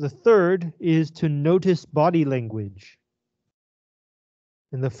 The third is to notice body language.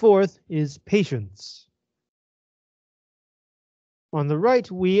 And the fourth is patience. On the right,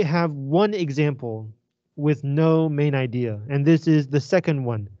 we have one example with no main idea, and this is the second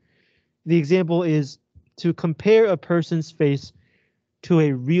one. The example is to compare a person's face to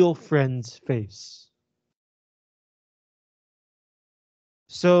a real friend's face.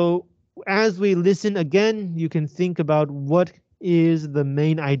 So as we listen again, you can think about what is the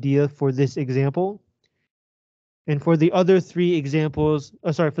main idea for this example. And for the other 3 examples,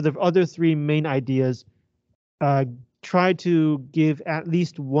 for the other 3 main ideas, try to give at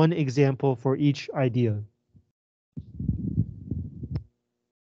least one example for each idea.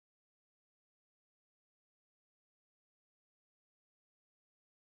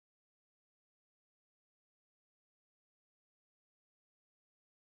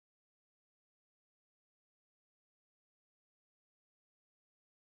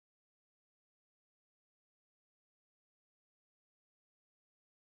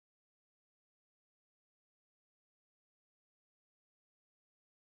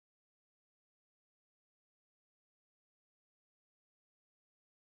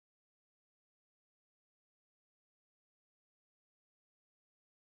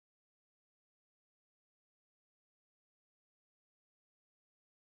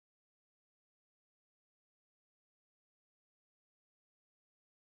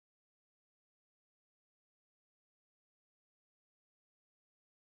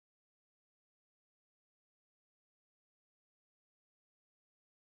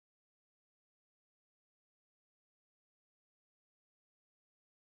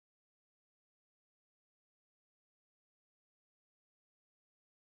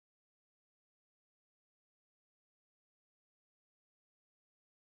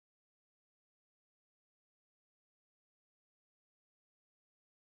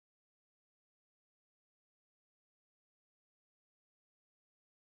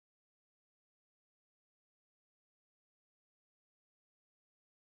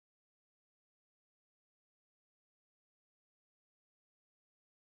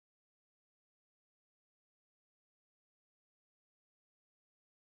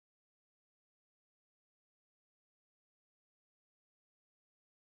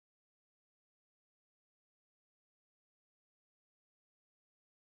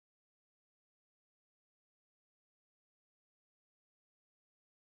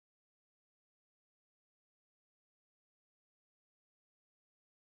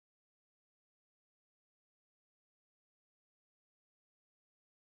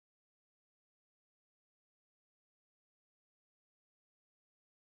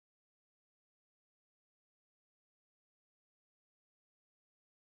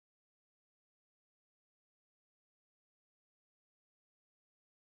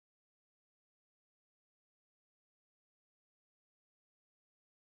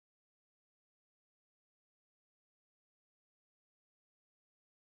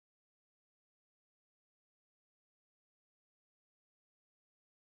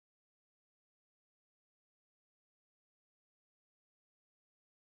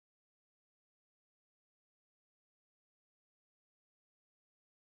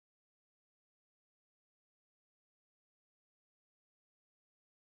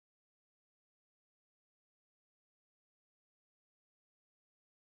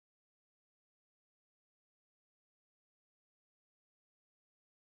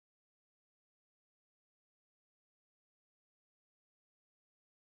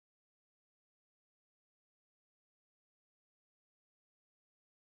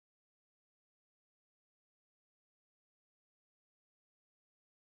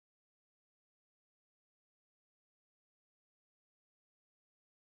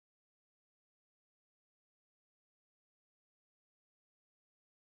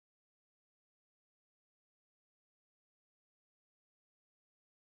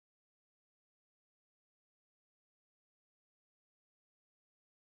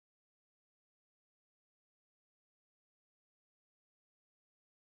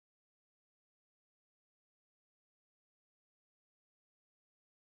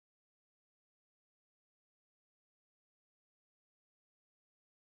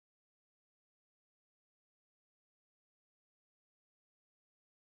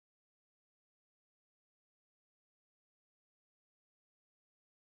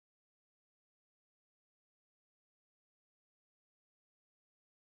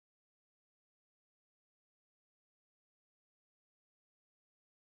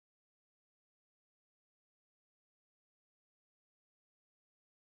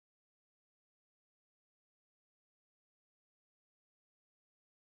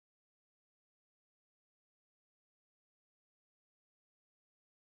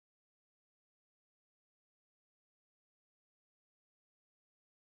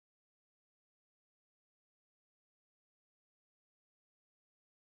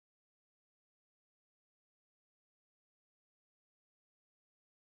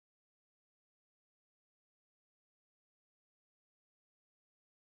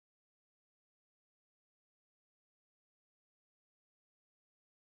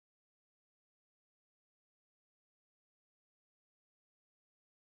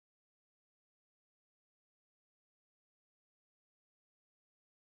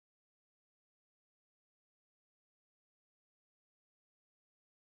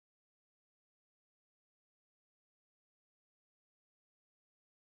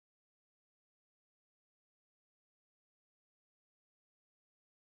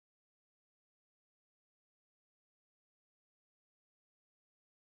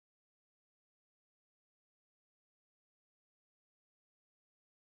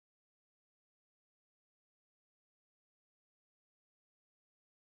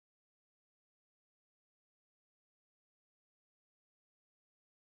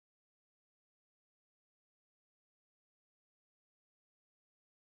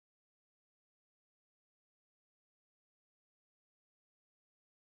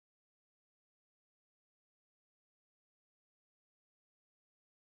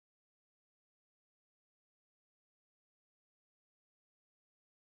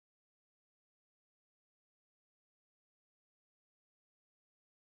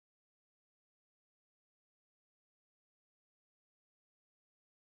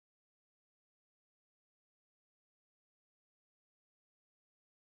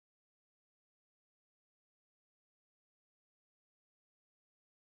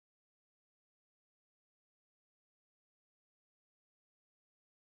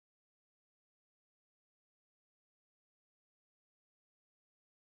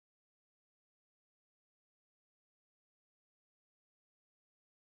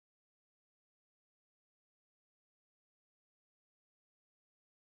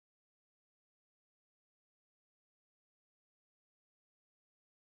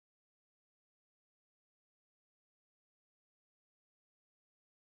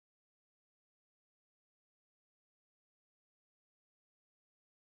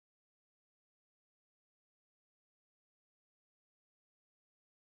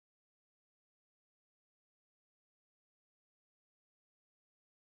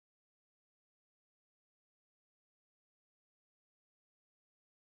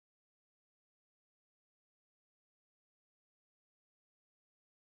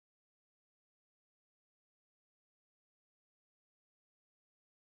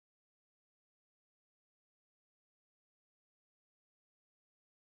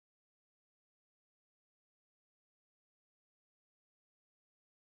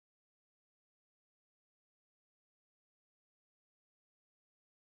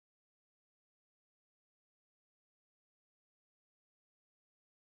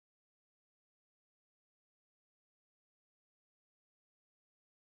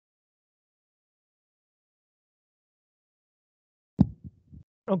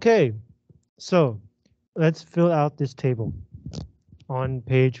 Okay, so let's fill out this table on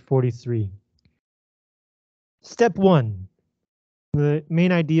page 43. Step 1. The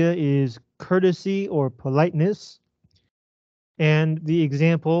main idea is courtesy or politeness, and the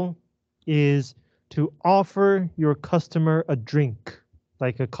example is to offer your customer a drink,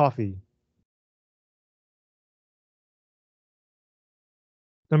 like a coffee.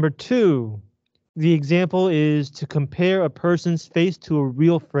 Number 2, the example is to compare a person's face to a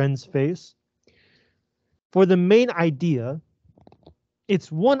real friend's face. For the main idea,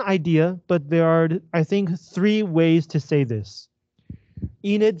 it's one idea, but there are, I think, 3 ways to say this.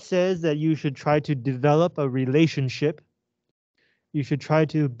 Enid says that you should try to develop a relationship. You should try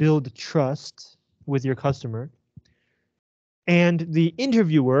to build trust with your customer. And the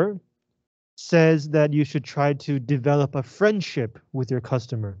interviewer says that you should try to develop a friendship with your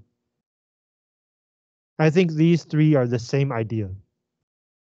customer. I think these 3 are the same idea.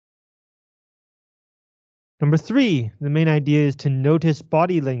 Number 3, the main idea is to notice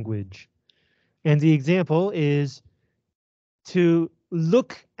body language. And the example is to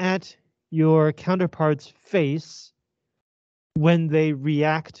look at your counterpart's face when they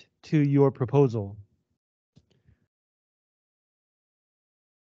react to your proposal.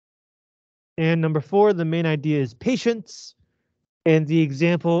 And number 4, the main idea is patience. And the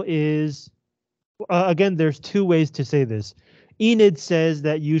example is, again, there's 2 ways to say this. Enid says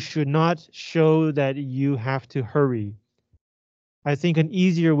that you should not show that you have to hurry. I think an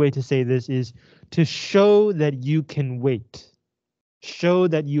easier way to say this is to show that you can wait. Show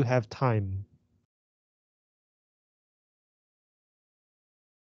that you have time.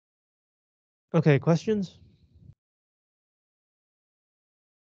 Okay, questions?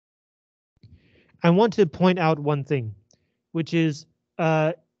 I want to point out one thing, which is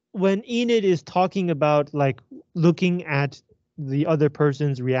when Enid is talking about like looking at the other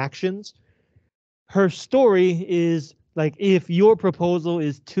person's reactions, her story is like if your proposal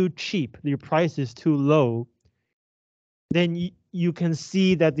is too cheap, your price is too low, then you can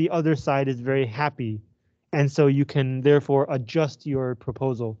see that the other side is very happy. And so you can therefore adjust your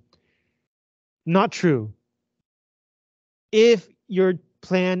proposal. Not true. If your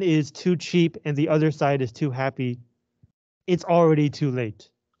plan is too cheap and the other side is too happy, it's already too late.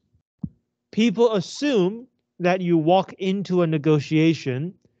 People assume that you walk into a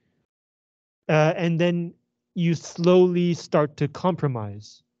negotiation and then you slowly start to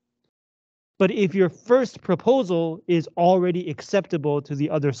compromise. But if your first proposal is already acceptable to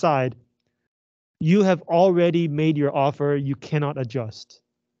the other side, you have already made your offer, you cannot adjust.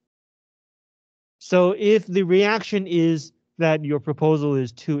 So if the reaction is that your proposal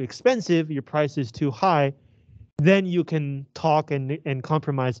is too expensive, your price is too high, then you can talk and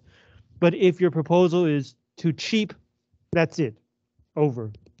compromise. But if your proposal is too cheap, that's it.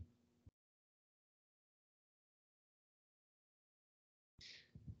 Over.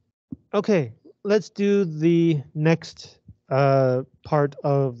 Okay, let's do the next part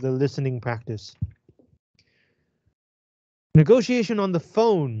of the listening practice. Negotiation on the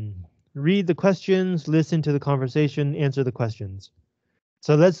phone. Read the questions, listen to the conversation, answer the questions.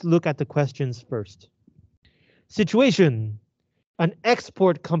 So let's look at the questions first. Situation. An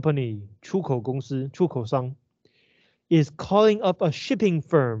export company, 出口公司,出口商, is calling up a shipping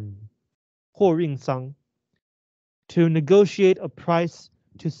firm, 货运商, to negotiate a price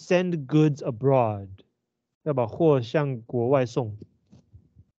to send goods abroad. 要把货向国外送.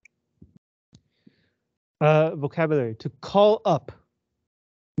 Vocabulary. To call up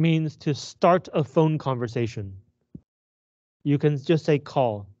means to start a phone conversation. You can just say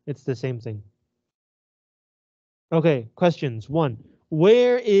call. It's the same thing. Okay, questions. 1.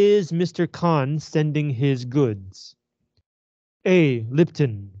 Where is Mr. Khan sending his goods? A.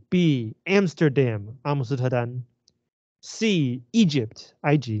 Lipton. B. Amsterdam, Amsterdam. C. Egypt,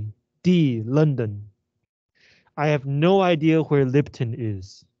 IG. D. London. I have no idea where Lipton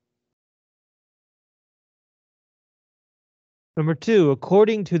is. Number 2,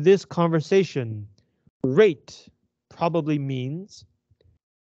 according to this conversation, rate probably means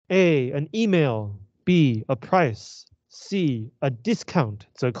A. An email. B. A price. C. A discount,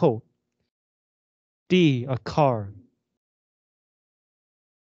 折扣. D. A car.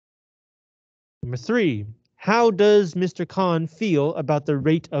 Number 3, how does Mr. Khan feel about the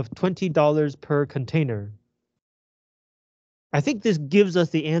rate of $20 per container? I think this gives us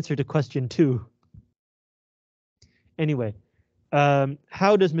the answer to question 2. Anyway,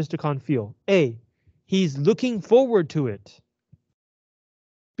 how does Mr. Khan feel? A. He's looking forward to it.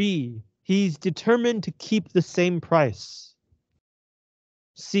 B. He's determined to keep the same price.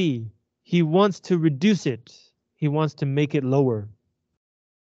 C. He wants to reduce it. He wants to make it lower.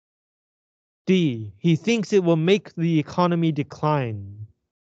 D, he thinks it will make the economy decline.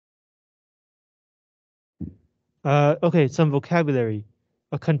 Okay, some vocabulary.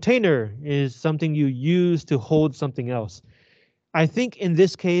 A container is something you use to hold something else. I think in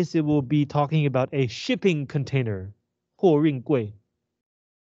this case, it will be talking about a shipping container. 货运柜.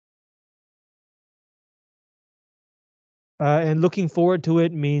 And looking forward to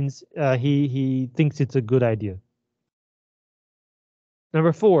it means he thinks it's a good idea.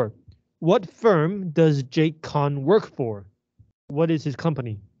 Number 4, what firm does Jake Kahn work for? What is his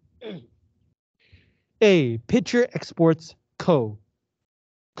company? A, Pitcher Exports Co.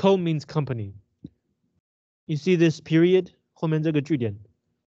 Co means company. You see this period? 后面这个句点.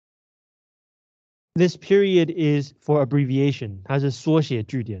 This period is for abbreviation. 它是缩写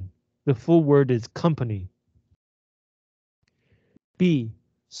句点. The full word is company. B,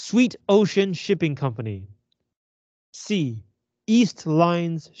 Sweet Ocean Shipping Company. C, East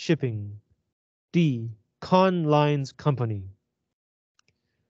Lines Shipping. D, Con Lines Company.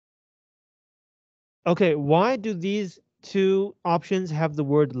 Okay, why do these two options have the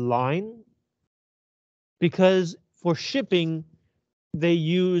word line? Because for shipping, they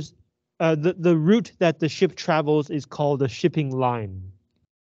use the route that the ship travels is called a shipping line.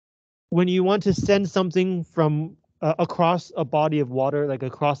 When you want to send something from across a body of water, like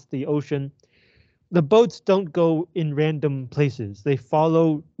across the ocean, the boats don't go in random places. They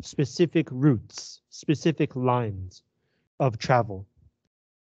follow specific routes, specific lines of travel.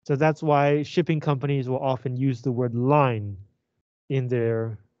 So that's why shipping companies will often use the word line in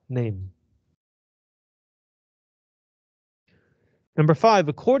their name. Number 5,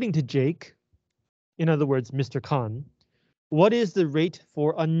 according to Jake, in other words, Mr. Kahn, what is the rate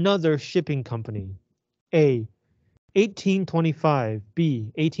for another shipping company? A, 1825, B,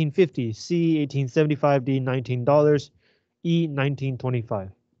 1850, C, 1875, D, $19, E,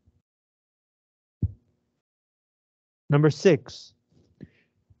 1925. Number 6,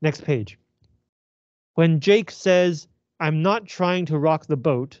 next page. When Jake says, I'm not trying to rock the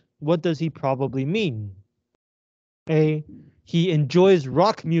boat, what does he probably mean? A, he enjoys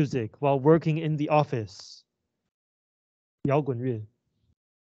rock music while working in the office. 摇滚乐.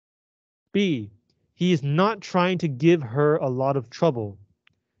 B, he is not trying to give her a lot of trouble.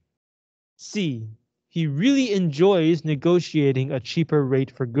 C, he really enjoys negotiating a cheaper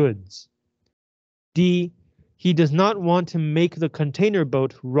rate for goods. D, he does not want to make the container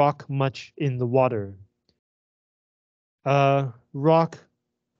boat rock much in the water. Rock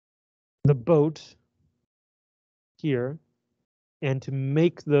the boat here, and to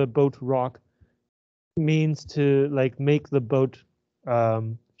make the boat rock means to like make the boat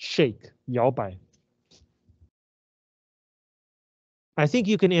shake, 摇摆. I think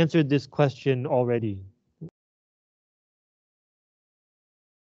you can answer this question already.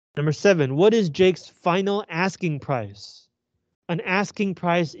 Number 7, what is Jake's final asking price? An asking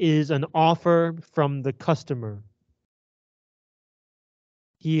price is an offer from the customer.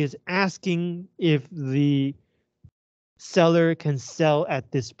 He is asking if the seller can sell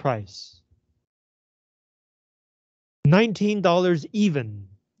at this price. $19 even,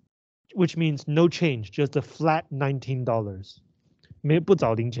 which means no change, just a flat $19. 没不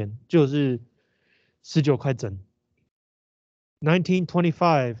找零钱，就是19块整。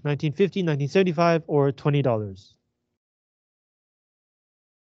1925, 1950, 1975, or $20.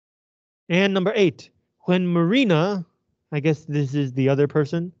 And number 8, when Marina, I guess this is the other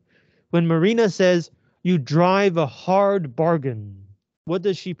person, when Marina says, you drive a hard bargain, what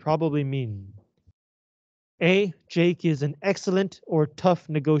does she probably mean? A, Jake is an excellent or tough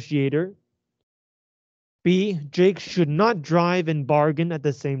negotiator. B, Jake should not drive and bargain at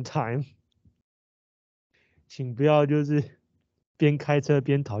the same time. 请不要就是边开车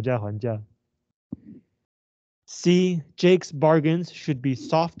边讨价还价. C, Jake's bargains should be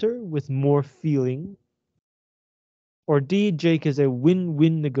softer with more feeling. Or D, Jake is a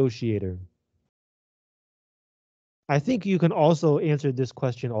win-win negotiator. I think you can also answer this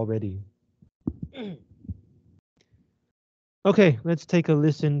question already. Okay, let's take a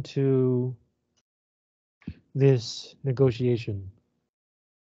listen to this negotiation.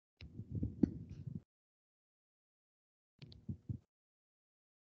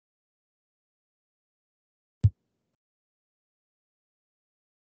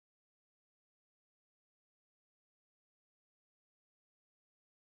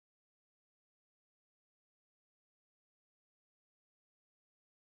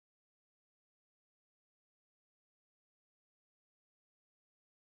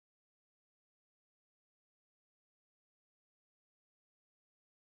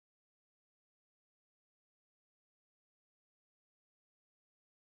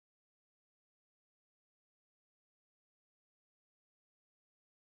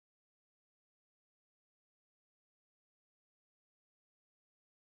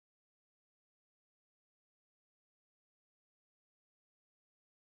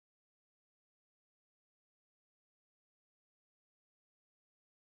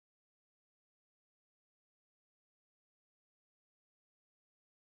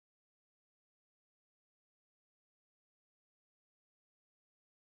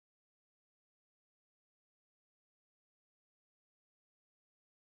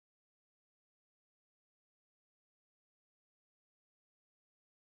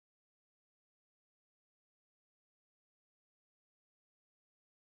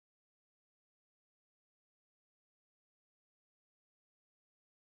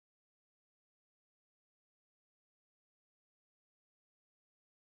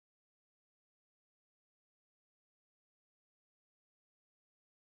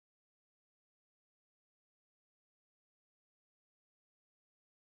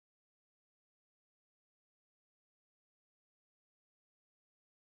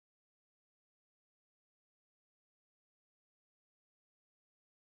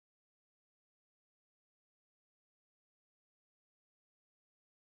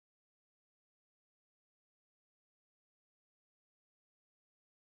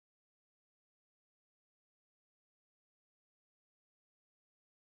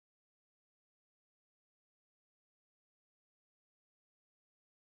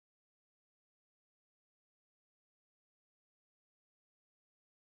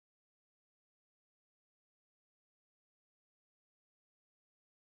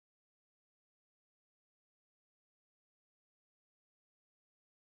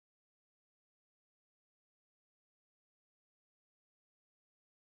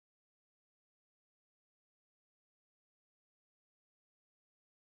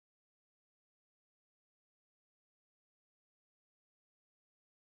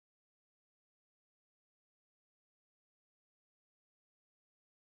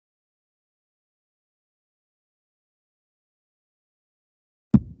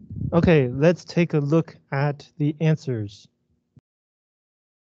 Okay, let's take a look at the answers.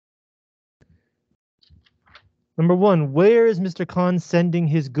 Number 1, where is Mr. Khan sending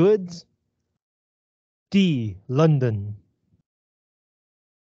his goods? D, London.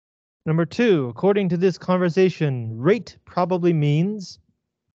 Number 2, according to this conversation, rate probably means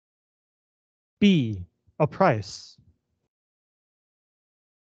B, a price.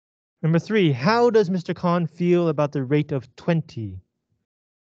 Number 3, how does Mr. Khan feel about the rate of 20?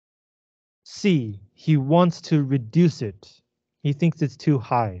 C, he wants to reduce it. He thinks it's too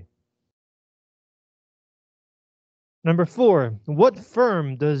high. Number 4, what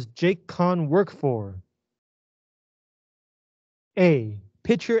firm does Jake Khan work for? A,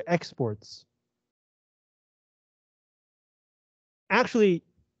 Pitcher Exports. Actually,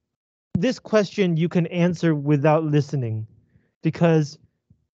 this question you can answer without listening because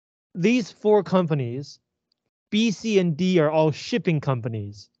these 4 companies, B, C, and D, are all shipping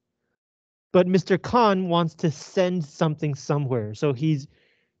companies. But Mr. Khan wants to send something somewhere, so he's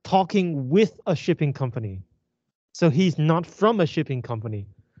talking with a shipping company. So he's not from a shipping company.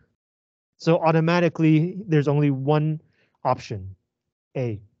 So automatically, there's only one option,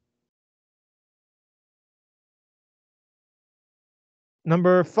 A.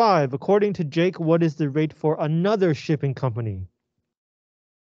 Number 5, according to Jake, what is the rate for another shipping company?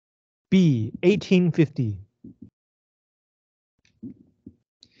 B, 1850.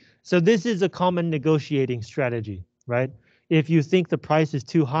 So this is a common negotiating strategy, right? If you think the price is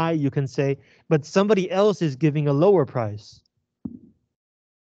too high, you can say, but somebody else is giving a lower price.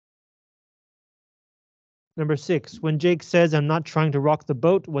 Number 6, when Jake says, I'm not trying to rock the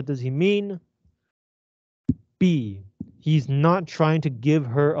boat, what does he mean? B, he's not trying to give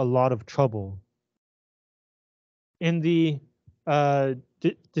her a lot of trouble. In the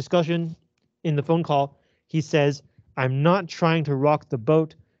discussion in the phone call, he says, I'm not trying to rock the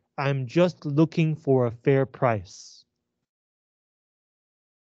boat. I'm just looking for a fair price.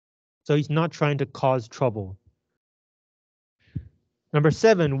 So he's not trying to cause trouble. Number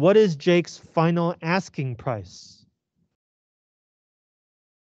 7, what is Jake's final asking price?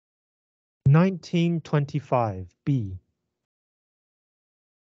 1925, B.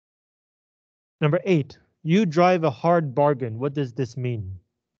 Number 8, you drive a hard bargain. What does this mean?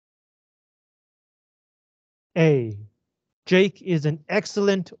 A, Jake is an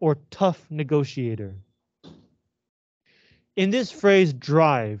excellent or tough negotiator. In this phrase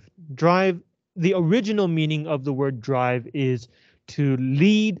drive, the original meaning of the word drive is to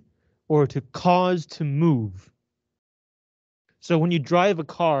lead or to cause to move. So when you drive a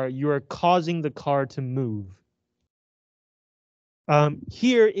car, you are causing the car to move.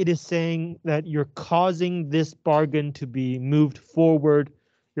 Here it is saying that you're causing this bargain to be moved forward.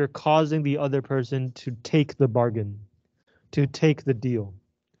 You're causing the other person to take the bargain, to take the deal.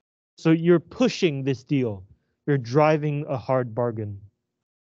 So you're pushing this deal. You're driving a hard bargain.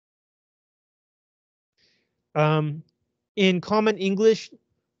 In common English,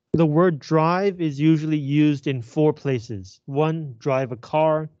 the word drive is usually used in 4 places. 1, drive a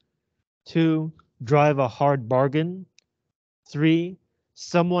car. 2, drive a hard bargain. 3,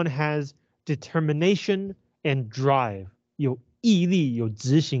 someone has determination and drive. 有毅力,有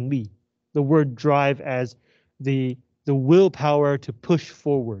执行力. The word drive as the willpower to push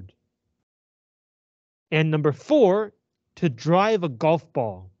forward. And number 4, to drive a golf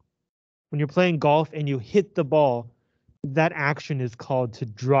ball. When you're playing golf and you hit the ball, that action is called to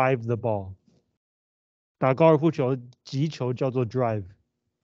drive the ball. 打高尔夫球击球叫做 drive.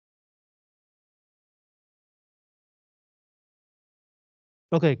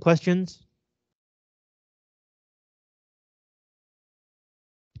 Okay, questions?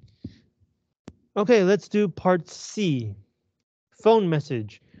 Okay, let's do part C. Phone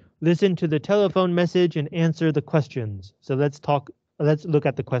message. Listen to the telephone message and answer the questions. So let's look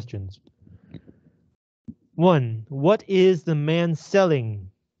at the questions. 1, what is the man selling?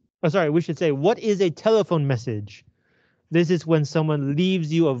 Oh, sorry, we should say, what is a telephone message? This is when someone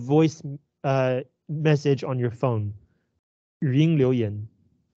leaves you a voice message on your phone. 语音留言.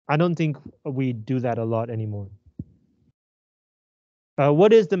 I don't think we do that a lot anymore.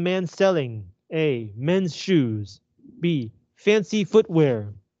 What is the man selling? A, men's shoes. B, fancy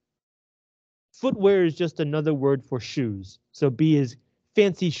footwear. Footwear is just another word for shoes. So B is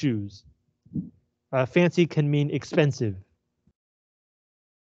fancy shoes. Fancy can mean expensive.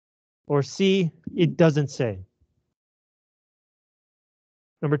 Or C, it doesn't say.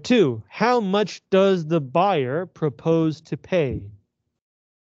 Number 2, how much does the buyer propose to pay?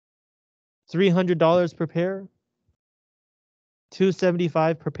 $300 per pair?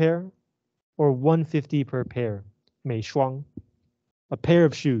 $275 per pair? Or $150 per pair? 每双. A pair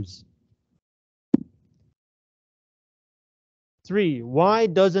of shoes. 3. Why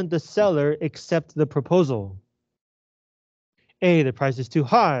doesn't the seller accept the proposal? A. The price is too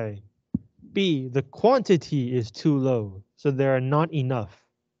high. B. The quantity is too low, so there are not enough.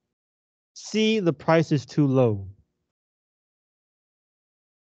 C. The price is too low.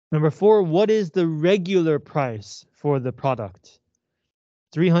 Number 4. What is the regular price for the product?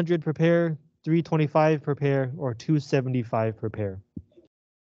 300 per pair, 325 per pair, or 275 per pair?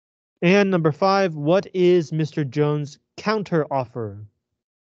 And number 5. What is Mr. Jones' counter offer?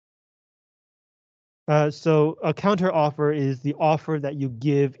 So a counter offer is the offer that you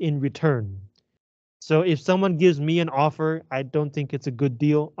give in return. So if someone gives me an offer, I don't think it's a good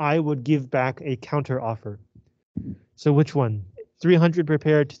deal, I would give back a counter offer. So which one? 300 per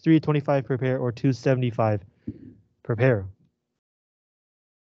pair, 325 per pair, or 275 per pair?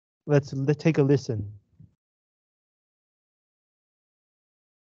 Let's take a listen.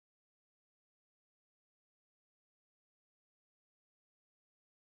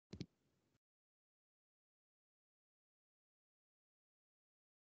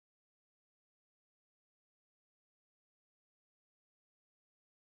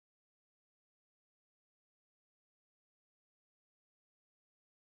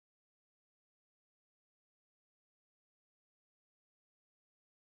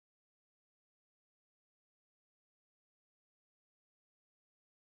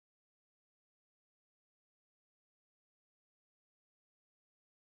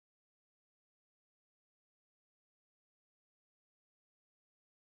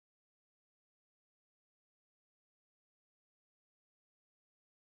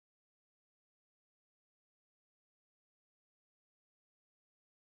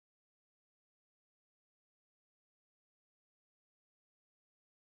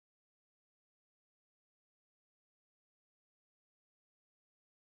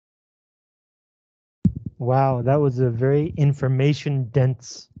 Wow, that was a very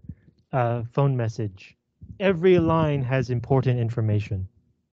information-dense phone message. Every line has important information.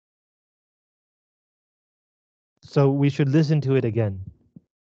 So we should listen to it again.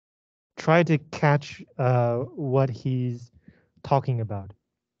 Try to catch what he's talking about.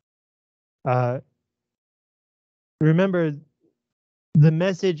 Remember, the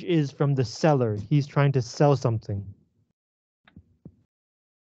message is from the seller. He's trying to sell something.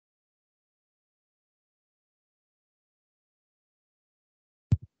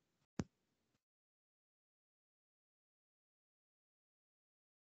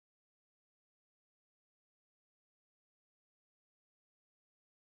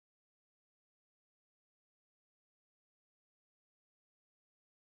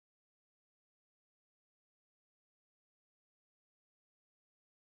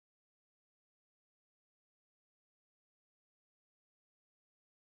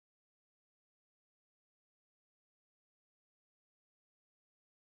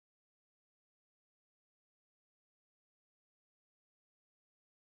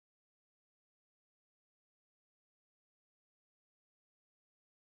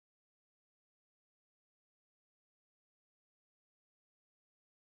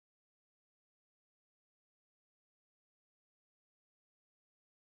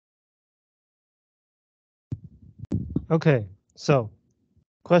 Okay, so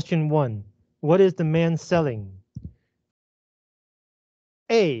question 1. What is the man selling?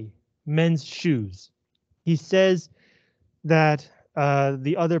 A. Men's shoes. He says that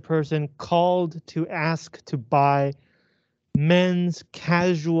the other person called to ask to buy men's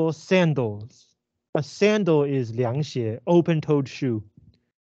casual sandals. A sandal is 凉鞋, open-toed shoe.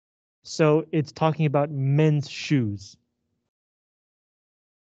 So it's talking about men's shoes.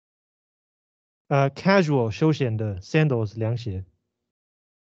 Casual 休闲的 sandals 凉鞋.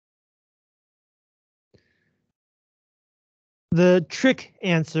 The trick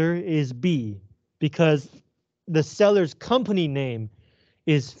answer is B, because the seller's company name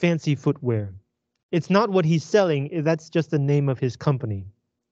is Fancy Footwear. It's not what he's selling, that's just the name of his company.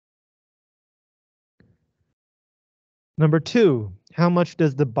 Number 2, how much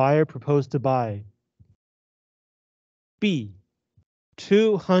does the buyer propose to buy? B,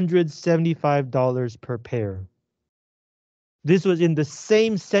 $275 per pair. This was in the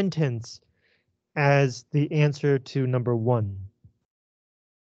same sentence as the answer to number 1.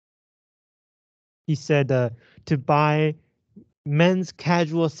 He said to buy men's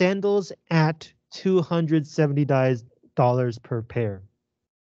casual sandals at $270 per pair.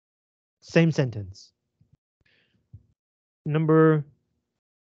 Same sentence. Number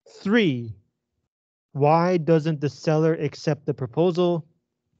 3, why doesn't the seller accept the proposal?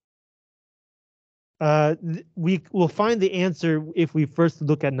 We will find the answer if we first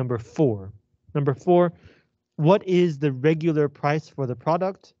look at number 4. Number 4, what is the regular price for the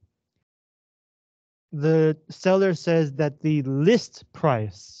product? The seller says that the list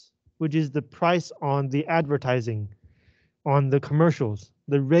price, which is the price on the advertising, on the commercials,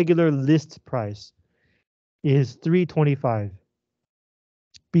 the regular list price is $3.25.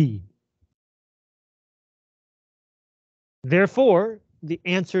 B. Therefore, the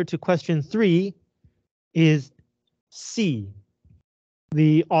answer to question 3 is C.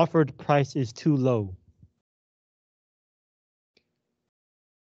 The offered price is too low.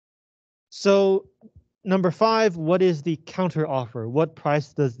 So number 5, what is the counter offer? What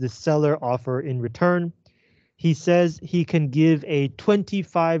price does the seller offer in return? He says he can give a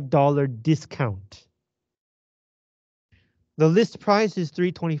 $25 discount. The list price is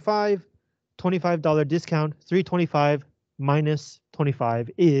 $3.25, $25 discount, $3.25 minus 25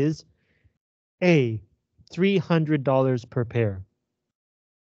 is A, $300 per pair.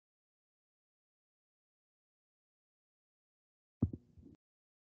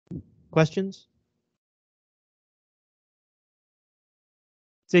 Questions?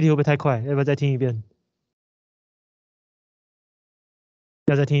 这题会不会太快？要不要再听一遍？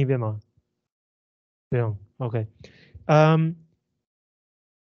要再听一遍吗？不用 OK.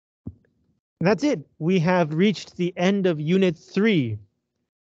 That's it. We have reached the end of Unit 3,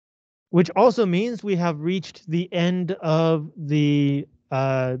 which also means we have reached the end of the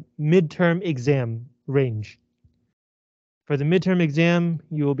midterm exam range. For the midterm exam,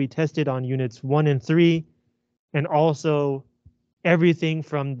 you will be tested on Units 1 and 3, and also everything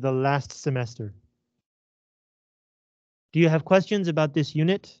from the last semester. Do you have questions about this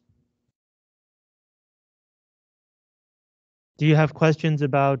unit? Do you have questions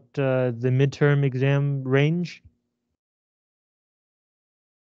about the midterm exam range?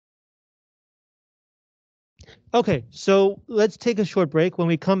 Okay, so let's take a short break. When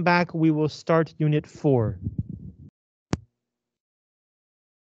we come back, we will start Unit 4.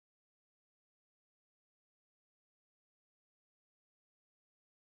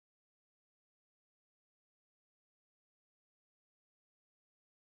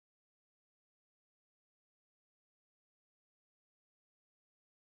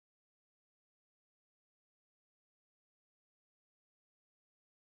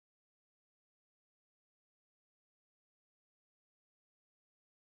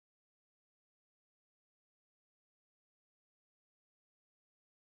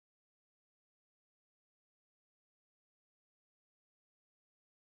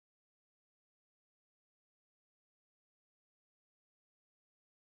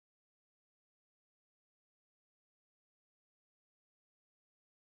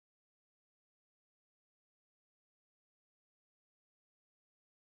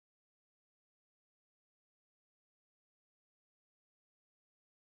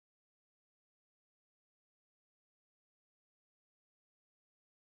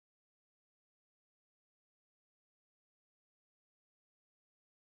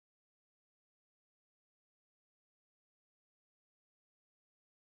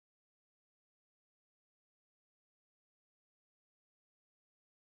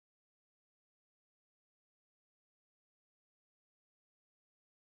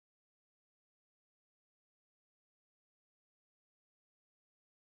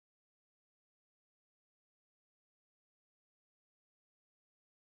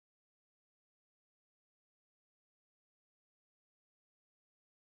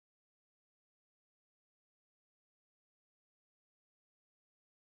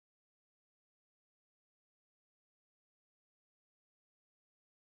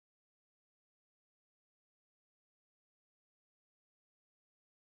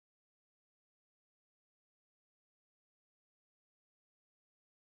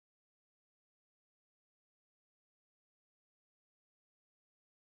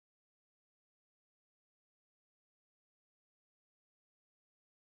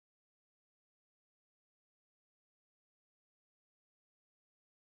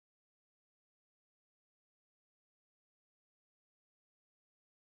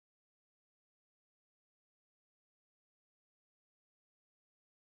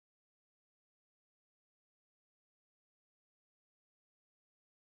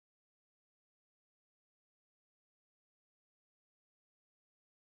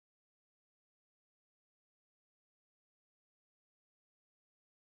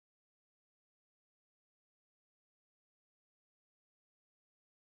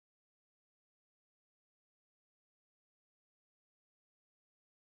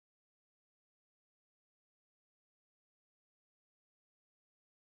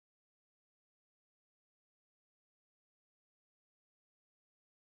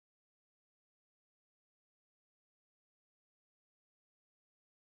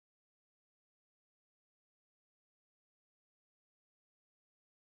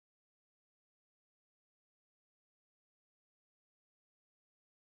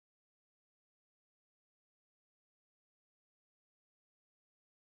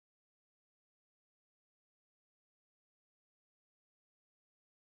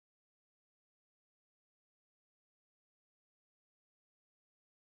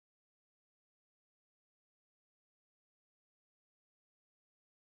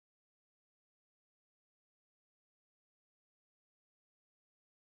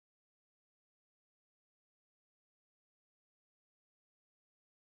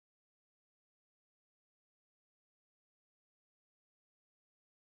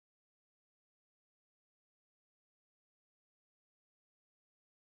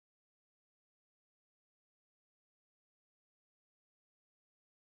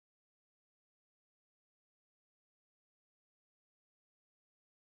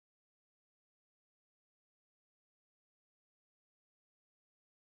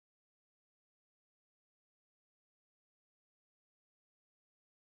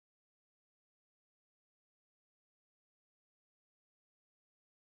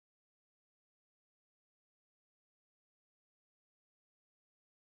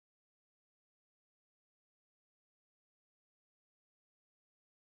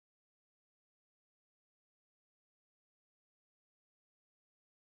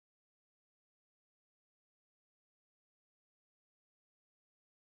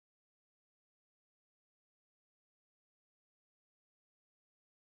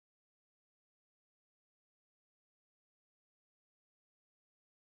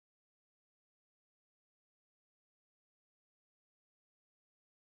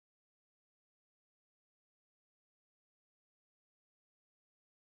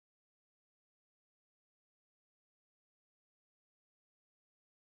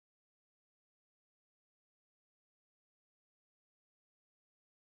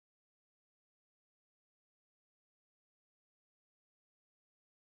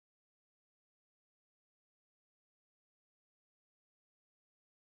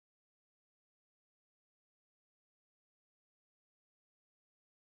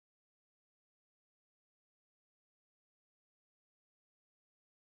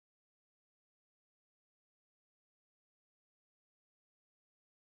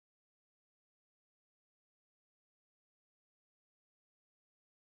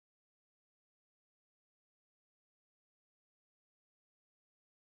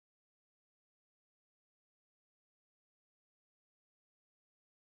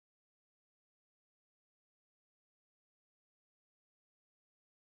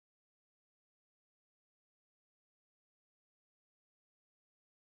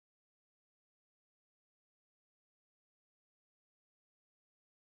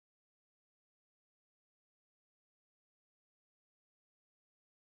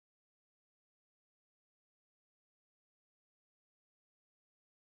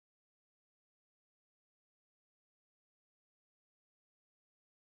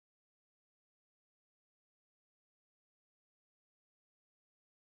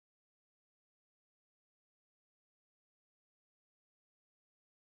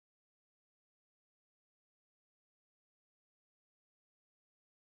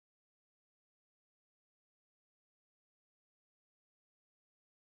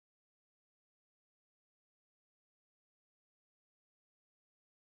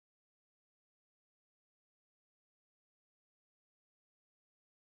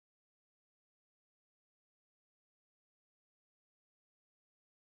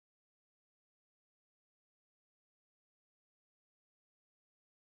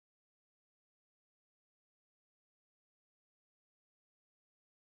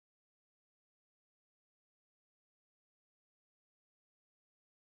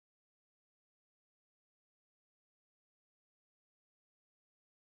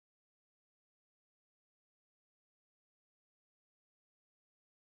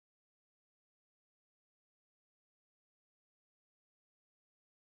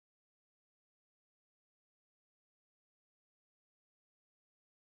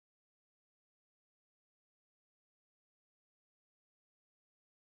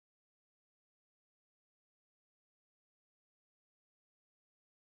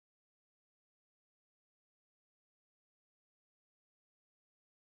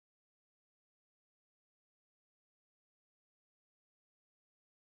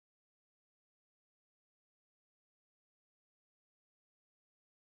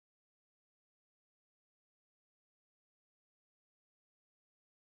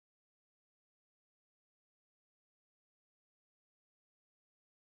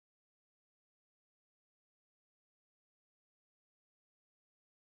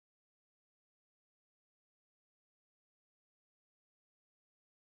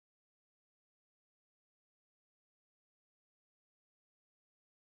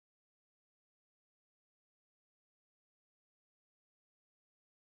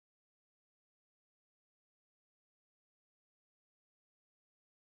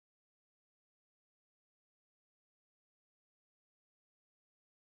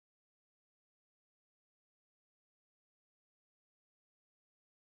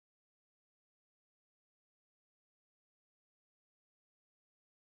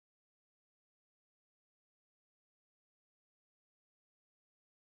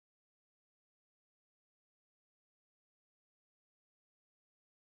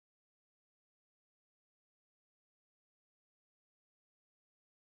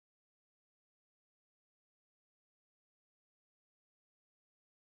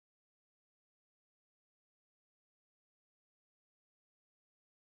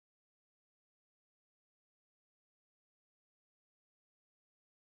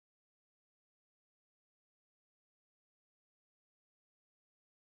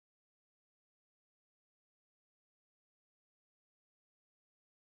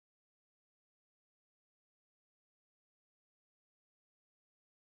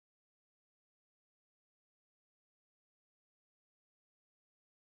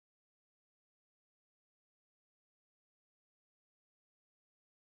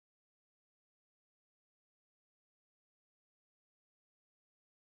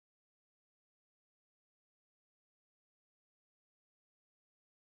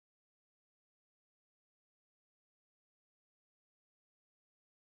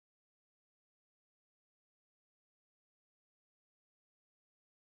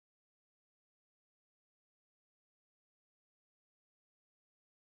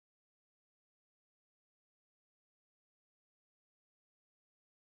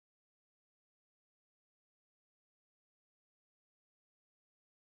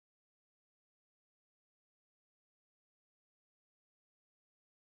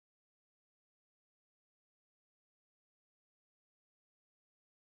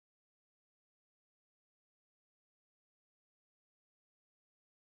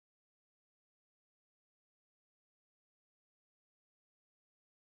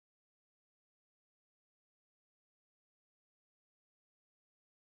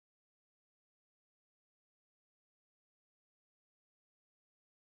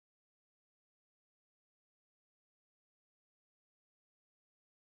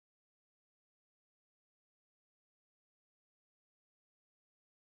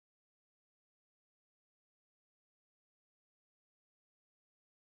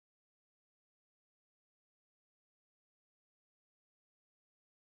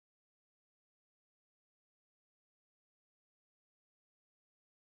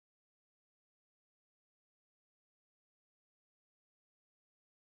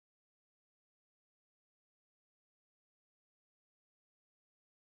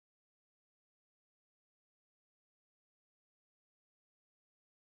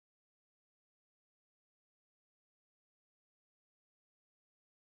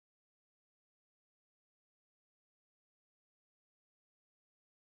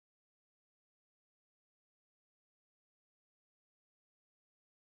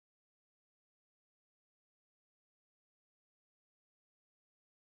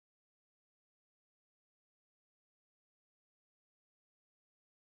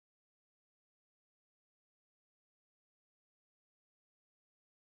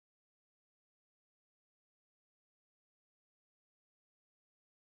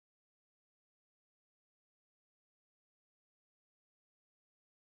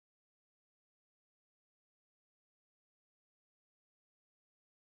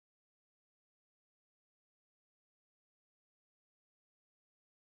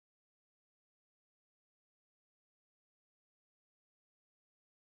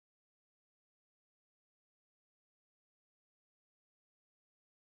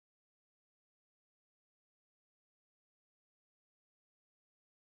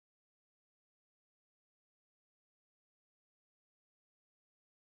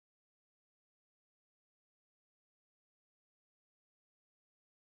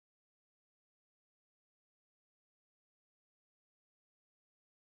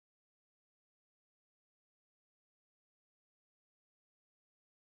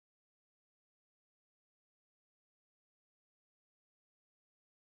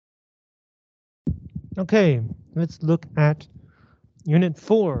 Okay, let's look at Unit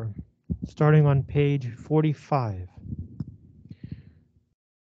 4, starting on page 45.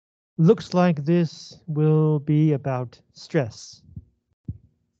 Looks like this will be about stress.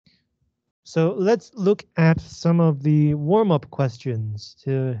 So let's look at some of the warm-up questions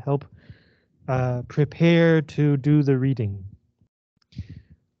to help prepare to do the reading.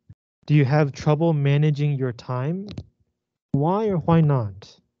 Do you have trouble managing your time? Why or why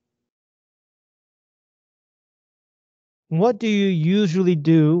not? What do you usually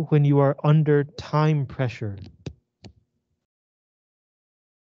do when you are under time pressure?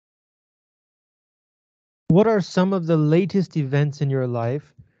 What are some of the latest events in your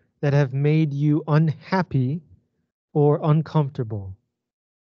life that have made you unhappy or uncomfortable?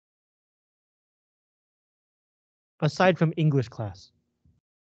 Aside from English class.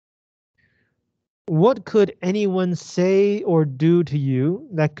 What could anyone say or do to you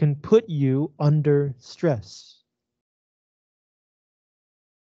that can put you under stress?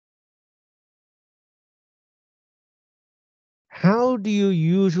 How do you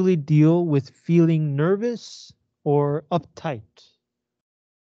usually deal with feeling nervous or uptight?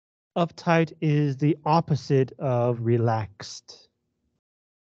 Uptight is the opposite of relaxed.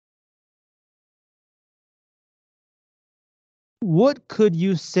 What could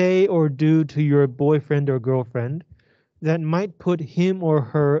you say or do to your boyfriend or girlfriend that might put him or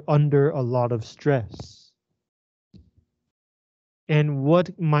her under a lot of stress? And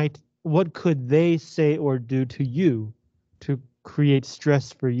what could they say or do to you to create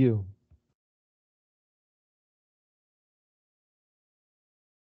stress for you?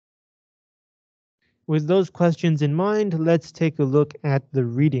 With those questions in mind, let's take a look at the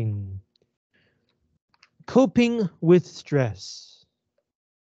reading. Coping with stress.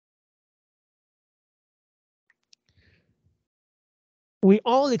 We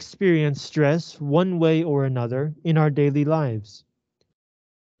all experience stress one way or another in our daily lives.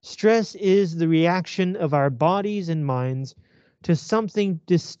 Stress is the reaction of our bodies and minds to something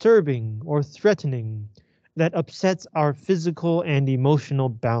disturbing or threatening that upsets our physical and emotional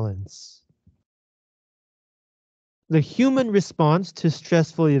balance. The human response to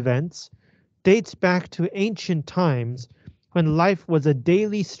stressful events dates back to ancient times when life was a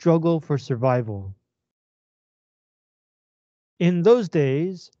daily struggle for survival. In those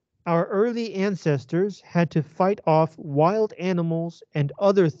days, our early ancestors had to fight off wild animals and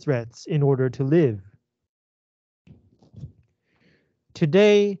other threats in order to live.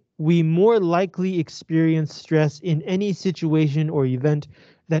 Today, we more likely experience stress in any situation or event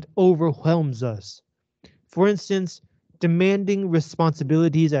that overwhelms us. For instance, demanding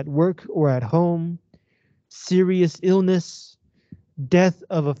responsibilities at work or at home, serious illness, death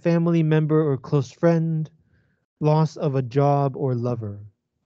of a family member or close friend, loss of a job or lover.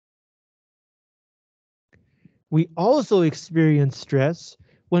 We also experience stress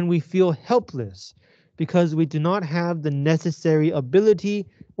when we feel helpless because we do not have the necessary ability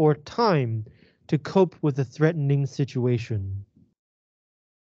or time to cope with a threatening situation.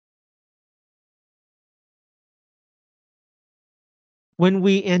 When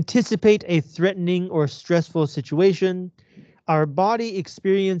we anticipate a threatening or stressful situation, our body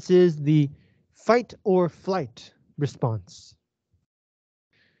experiences the fight or flight response.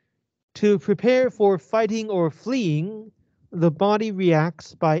 To prepare for fighting or fleeing, the body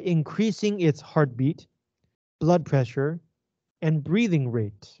reacts by increasing its heartbeat, blood pressure, and breathing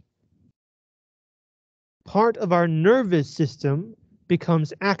rate. Part of our nervous system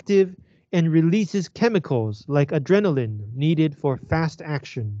becomes active and releases chemicals like adrenaline needed for fast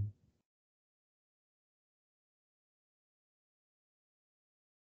action.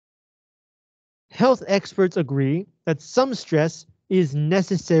 Health experts agree that some stress is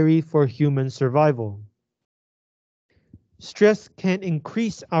necessary for human survival. Stress can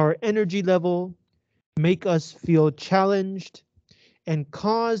increase our energy level, make us feel challenged, and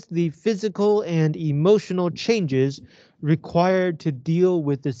cause the physical and emotional changes required to deal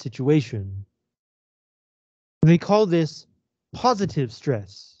with the situation. They call this positive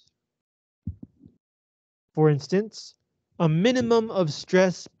stress. For instance, a minimum of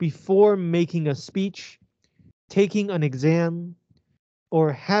stress before making a speech, taking an exam,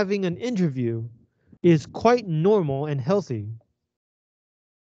 or having an interview is quite normal and healthy.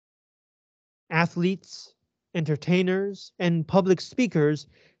 Athletes, entertainers, and public speakers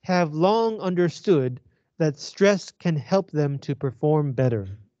have long understood that stress can help them to perform better.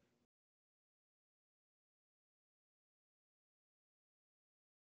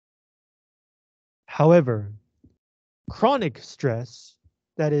 However, chronic stress,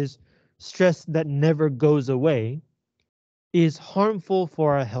 that is, stress that never goes away, is harmful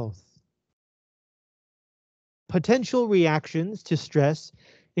for our health. Potential reactions to stress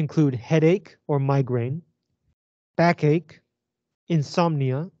include headache or migraine, backache,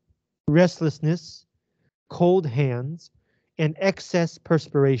 insomnia, restlessness, cold hands, and excess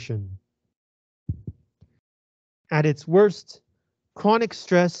perspiration. At its worst, chronic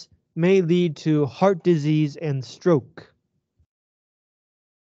stress may lead to heart disease and stroke.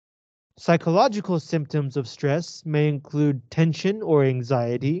 Psychological symptoms of stress may include tension or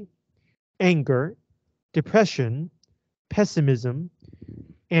anxiety, anger, depression, pessimism,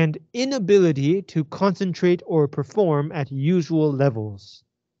 and inability to concentrate or perform at usual levels.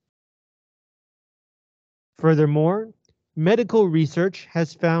 Furthermore, medical research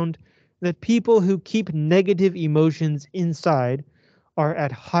has found that people who keep negative emotions inside are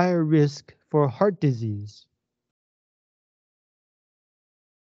at higher risk for heart disease.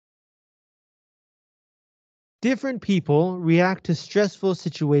 Different people react to stressful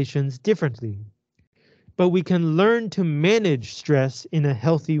situations differently, but we can learn to manage stress in a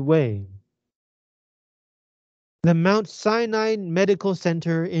healthy way. The Mount Sinai Medical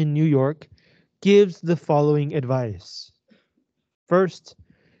Center in New York gives the following advice. First,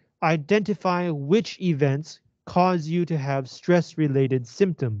 identify which events cause you to have stress-related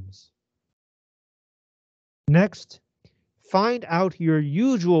symptoms. Next, find out your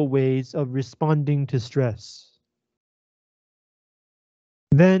usual ways of responding to stress.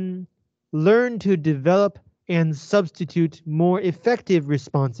 Then, learn to develop and substitute more effective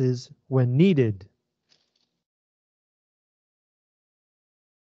responses when needed.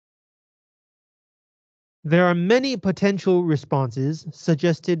 There are many potential responses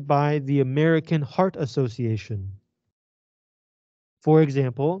suggested by the American Heart Association. For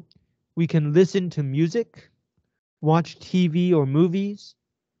example, we can listen to music, watch TV or movies,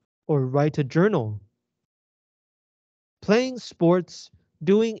 or write a journal. Playing sports,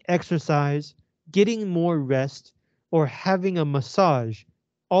 doing exercise, getting more rest, or having a massage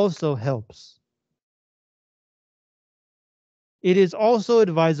also helps. It is also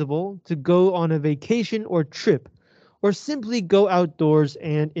advisable to go on a vacation or trip, or simply go outdoors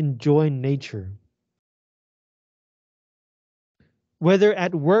and enjoy nature. Whether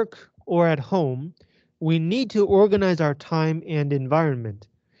at work or at home, we need to organize our time and environment,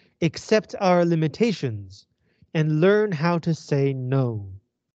 accept our limitations, and learn how to say no.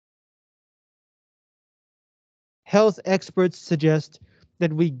 Health experts suggest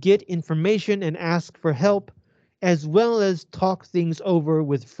that we get information and ask for help, as well as talk things over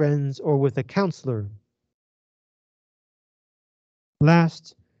with friends or with a counselor.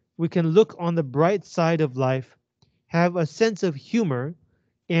 Last, we can look on the bright side of life, have a sense of humor,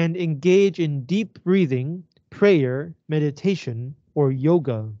 and engage in deep breathing, prayer, meditation, or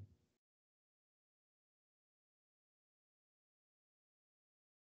yoga.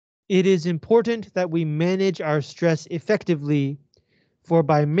 It is important that we manage our stress effectively, for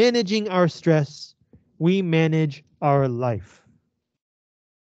by managing our stress, we manage our life.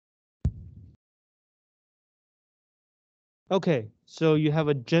 Okay, so you have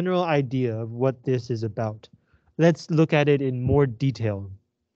a general idea of what this is about. Let's look at it in more detail.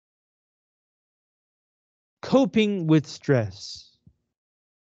 Coping with stress.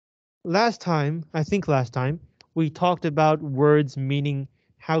 I think last time, we talked about words meaning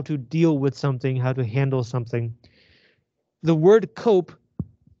how to deal with something, how to handle something. The word cope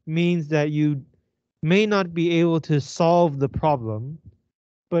means that you may not be able to solve the problem,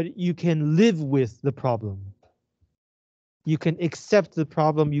 but you can live with the problem. You can accept the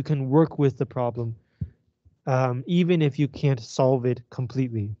problem, you can work with the problem, even if you can't solve it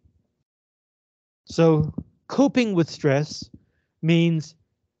completely. So coping with stress means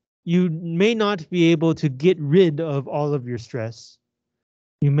you may not be able to get rid of all of your stress.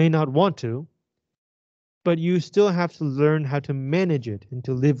 You may not want to, but you still have to learn how to manage it and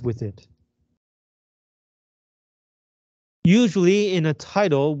to live with it. Usually in a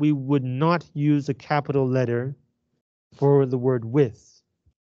title, we would not use a capital letter for the word with.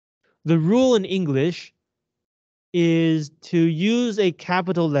 The rule in English is to use a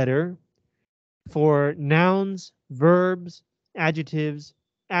capital letter for nouns, verbs, adjectives,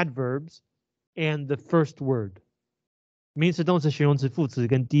 adverbs, and the first word. 名词、动词、形容词、副词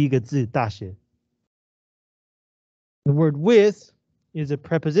跟第一个字大写。The word with is a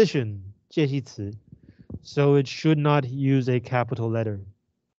preposition, 介系词, so it should not use a capital letter.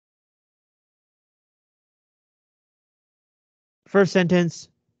 First sentence,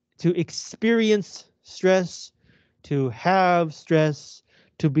 to experience stress, to have stress,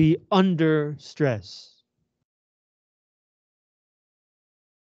 to be under stress.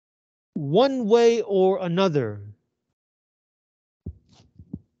 One way or another.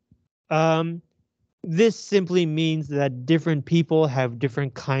 This simply means that different people have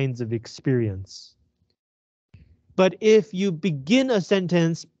different kinds of experience. But if you begin a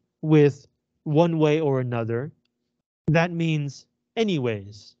sentence with one way or another, that means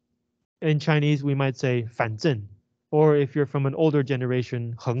anyways. In Chinese, we might say 反正, or if you're from an older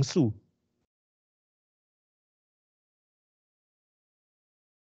generation, 横竖.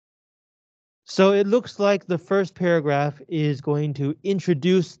 So it looks like the first paragraph is going to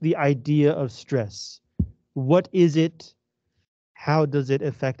introduce the idea of stress. What is it? How does it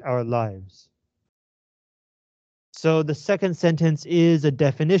affect our lives? So the second sentence is a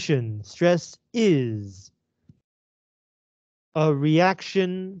definition. Stress is a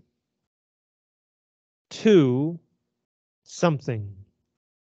reaction to something.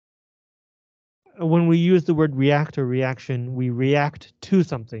 When we use the word react or reaction, we react to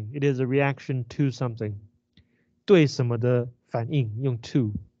something. It is a reaction to something. 对什么的反应，用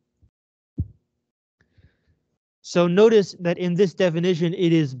to. So notice that in this definition,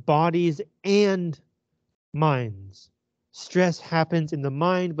 it is bodies and minds. Stress happens in the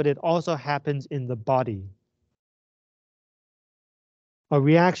mind, but it also happens in the body. A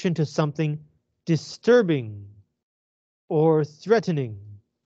reaction to something disturbing or threatening.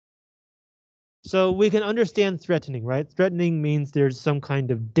 So we can understand threatening, right? Threatening means there's some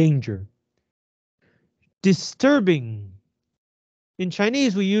kind of danger. Disturbing. In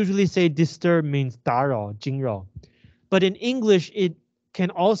Chinese, we usually say disturb means 打扰, 惊扰. But in English, it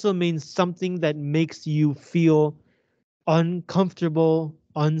can also mean something that makes you feel uncomfortable,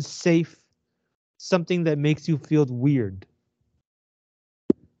 unsafe, something that makes you feel weird.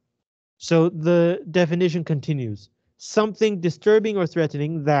 So the definition continues. Something disturbing or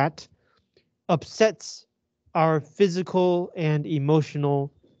threatening that upsets our physical and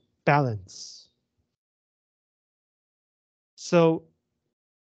emotional balance. So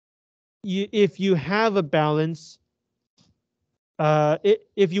if you have a balance,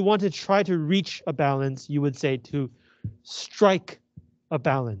 if you want to try to reach a balance, you would say to strike a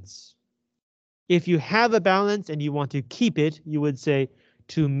balance. If you have a balance and you want to keep it, you would say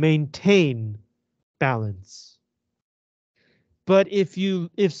to maintain balance. But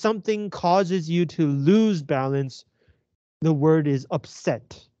if something causes you to lose balance, the word is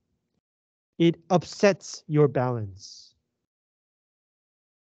upset. It upsets your balance.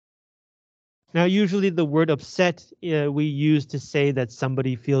 Now, usually the word upset we use to say that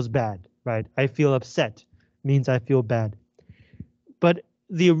somebody feels bad, right? I feel upset means I feel bad. But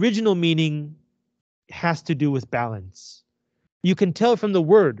the original meaning has to do with balance. You can tell from the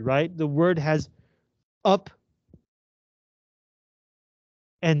word, right? The word has up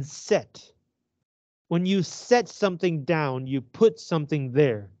and set. When you set something down, you put something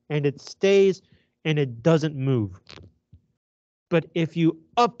there and it stays and it doesn't move. But if you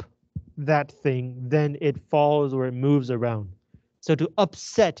up that thing, then it falls or it moves around. So to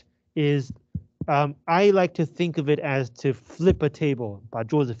upset is, I like to think of it as to flip a table, 把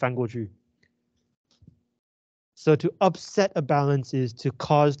桌子翻过去. So to upset a balance is to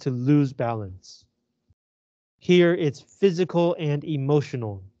cause to lose balance. Here it's physical and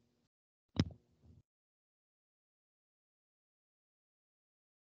emotional.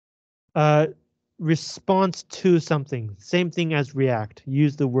 Response to something, same thing as react,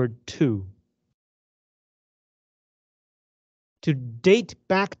 use the word to. To date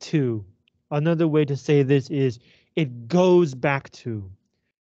back to, another way to say this is it goes back to,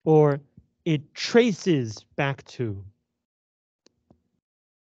 or it traces back to.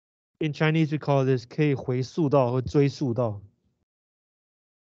 In Chinese we call this 可以回溯到或追溯到.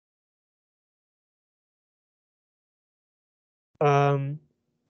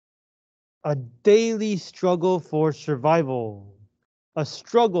 A daily struggle for survival. A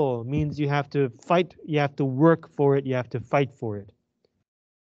struggle means you have to fight, you have to work for it, you have to fight for it.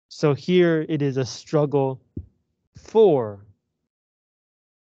 So here it is a struggle for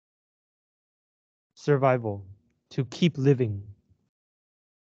survival, to keep living.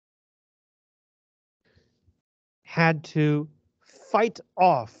 Had to fight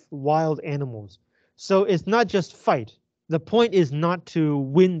off wild animals. So it's not just fight. The point is not to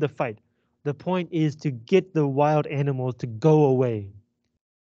win the fight. The point is to get the wild animals to go away.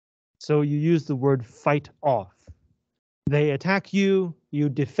 So you use the word fight off. They attack you, you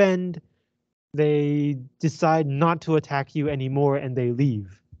defend, they decide not to attack you anymore and they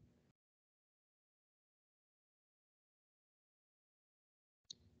leave.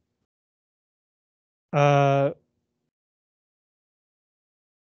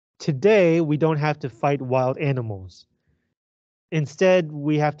 Today, we don't have to fight wild animals. Instead,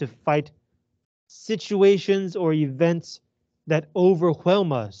 we have to fight situations or events that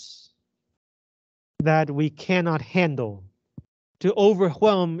overwhelm us. that we cannot handle. To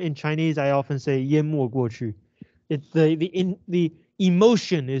overwhelm in Chinese, I often say 淹没过去. It's the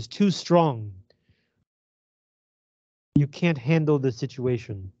emotion is too strong. You can't handle the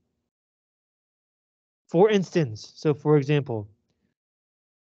situation. For instance, so for example,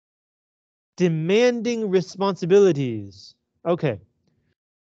 demanding responsibilities. Okay.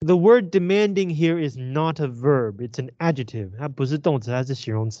 The word demanding here is not a verb, it's an adjective. 它不是动词，它是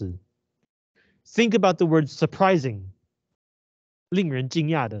形容词. Think about the word surprising. 令人惊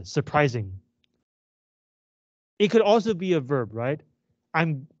讶的, surprising. It could also be a verb, right?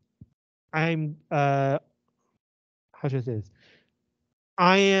 I'm how should I say this?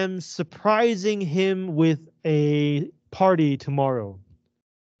 I am surprising him with a party tomorrow.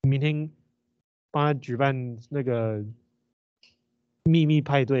 明天帮他举办那个秘密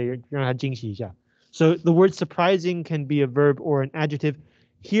派对，让他惊喜一下. So the word surprising can be a verb or an adjective.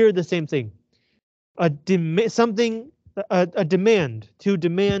 Here, the same thing. A demand. To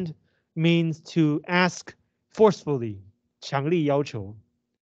demand means to ask forcefully. 强力要求.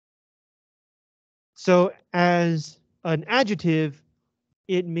 So as an adjective,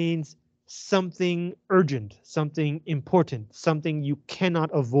 it means something urgent, something important, something you cannot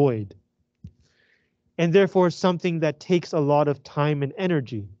avoid, and therefore something that takes a lot of time and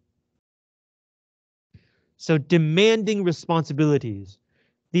energy. So demanding responsibilities.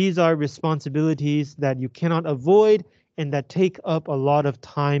 These are responsibilities that you cannot avoid and that take up a lot of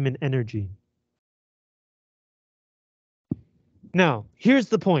time and energy. Now, here's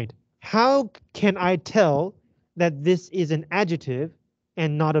the point. How can I tell that this is an adjective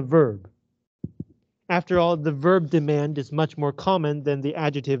and not a verb? After all, the verb demand is much more common than the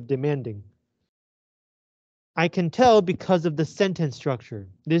adjective demanding. I can tell because of the sentence structure.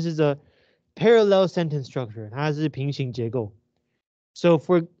 This is a parallel sentence structure. 它是平行结构. So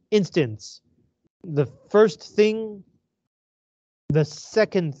for instance, the first thing, the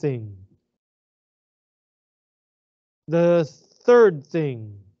second thing, the third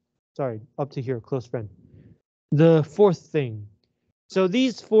thing, sorry, up to here, close friend, the fourth thing. So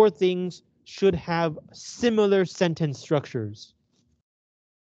these four things should have similar sentence structures.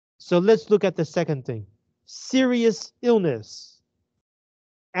 So let's look at the second thing. Serious illness.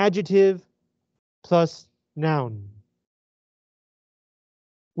 Adjective plus noun.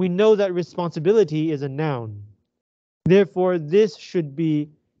 We know that responsibility is a noun. Therefore, this should be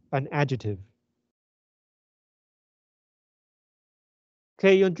an adjective. 可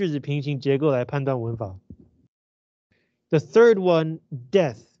以用句子平行结构来判断文法. The third one,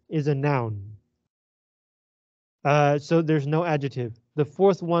 death, is a noun. So there's no adjective. The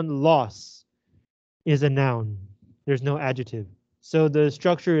fourth one, loss, is a noun. There's no adjective. So the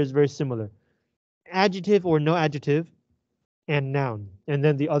structure is very similar. Adjective or no adjective, and noun, and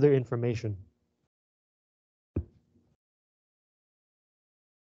then the other information.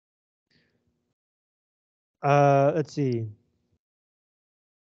 Let's see.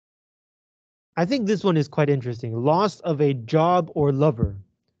 I think this one is quite interesting. Loss of a job or lover.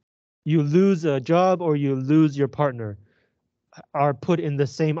 You lose a job or you lose your partner are put in the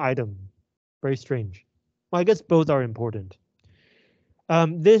same item. Very strange. Well, I guess both are important.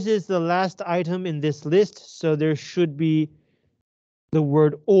 This is the last item in this list, so there should be the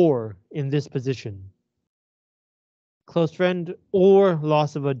word or in this position. Close friend or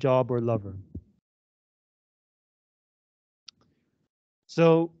loss of a job or lover.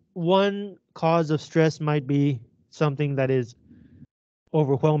 So one cause of stress might be something that is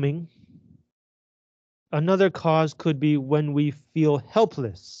overwhelming. Another cause could be when we feel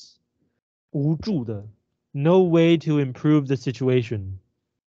helpless, 无助的, no way to improve the situation.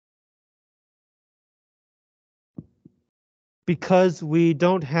 Because we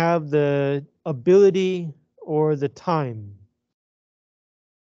don't have the ability or the time.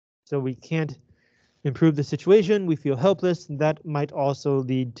 So we can't improve the situation, we feel helpless, and that might also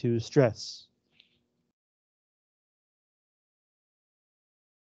lead to stress.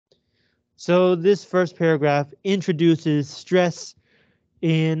 So this first paragraph introduces stress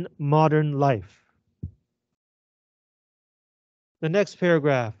in modern life. The next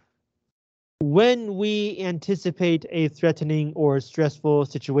paragraph. When we anticipate a threatening or stressful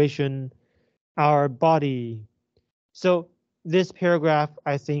situation, our body. So this paragraph,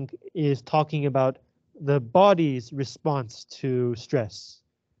 I think, is talking about the body's response to stress.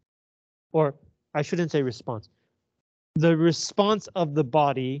 Or I shouldn't say response. The response of the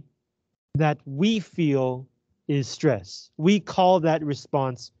body that we feel is stress. We call that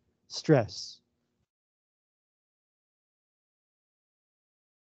response stress.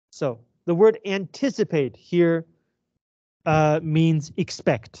 So the word anticipate here means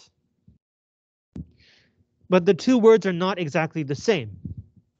expect. But the two words are not exactly the same.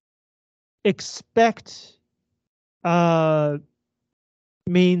 Expect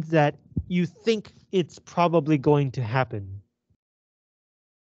means that you think it's probably going to happen.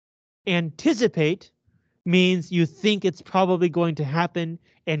 Anticipate means you think it's probably going to happen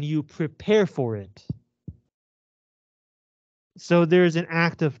and you prepare for it. So there's an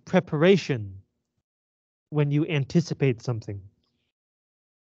act of preparation when you anticipate something.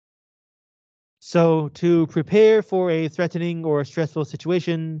 So to prepare for a threatening or stressful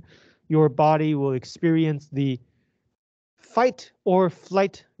situation, your body will experience the fight or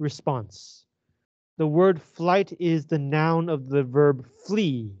flight response. The word flight is the noun of the verb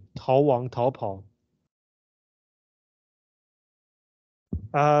flee, 逃亡,逃跑.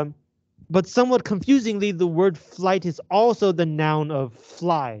 But somewhat confusingly, the word flight is also the noun of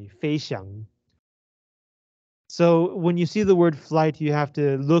fly, 飞翔. So when you see the word flight, you have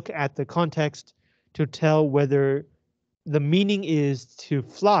to look at the context to tell whether the meaning is to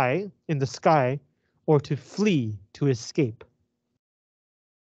fly in the sky or to flee, to escape.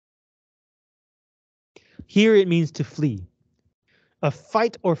 Here it means to flee, a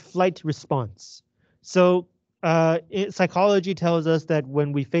fight or flight response. So psychology tells us that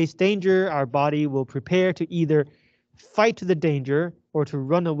when we face danger, our body will prepare to either fight the danger or to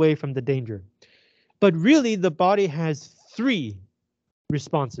run away from the danger. But really, the body has three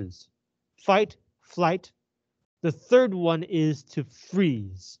responses: fight, flight. The third one is to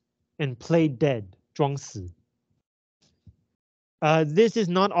freeze and play dead, 装死. This is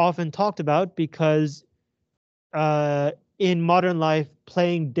not often talked about because in modern life,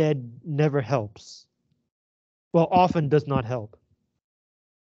 playing dead never helps. Well, often does not help.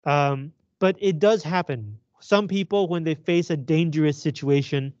 But it does happen. Some people, when they face a dangerous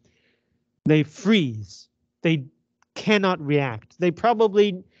situation, they freeze. They cannot react. They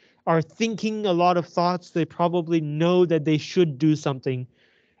probably are thinking a lot of thoughts. They probably know that they should do something,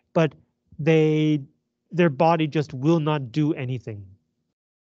 but their body just will not do anything.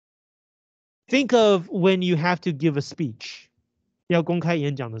 Think of when you have to give a speech. 要公开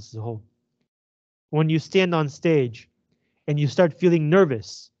演讲的时候, when you stand on stage and you start feeling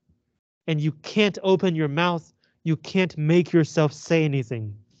nervous and you can't open your mouth, you can't make yourself say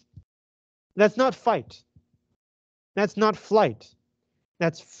anything. That's not fight. That's not flight.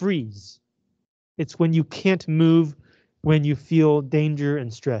 That's freeze. It's when you can't move, when you feel danger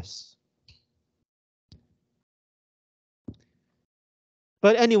and stress.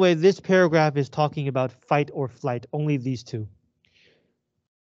 But anyway, this paragraph is talking about fight or flight, only these two.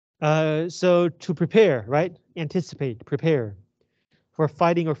 So to prepare, right? Anticipate, prepare. For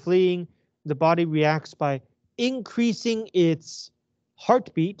fighting or fleeing, the body reacts by increasing its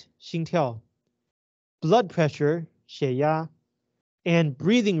heartbeat, 心跳, blood pressure, 血压, and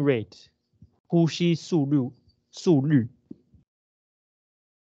breathing rate, 呼吸速率.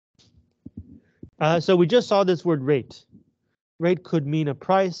 So we just saw this word rate. Rate could mean a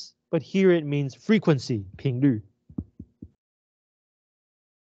price, but here it means frequency, 频率.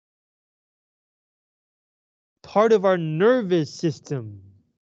 Part of our nervous system.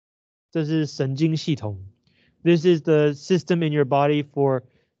 这是神经系统. This is the system in your body for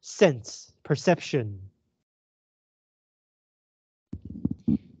sense, perception.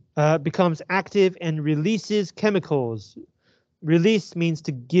 Becomes active and releases chemicals. Release means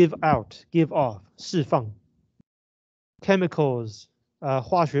to give out, give off, 释放. Chemicals,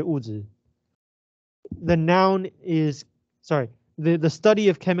 化学物质. The noun is, sorry, the study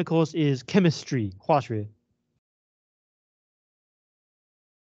of chemicals is chemistry, 化学.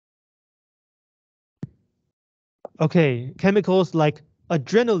 Okay, chemicals like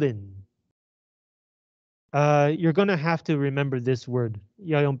adrenaline. You're gonna have to remember this word.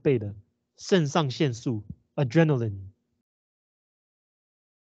 要用背的. 肾上腺素, adrenaline.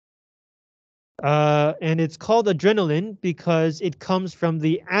 And it's called adrenaline because it comes from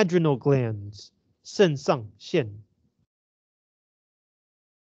the adrenal glands, 肾上腺.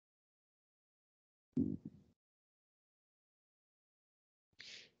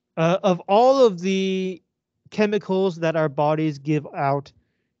 Of all of the chemicals that our bodies give out,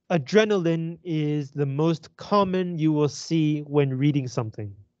 adrenaline is the most common you will see when reading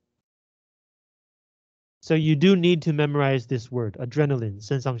something. So you do need to memorize this word, adrenaline,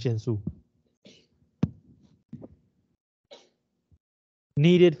 肾上腺素.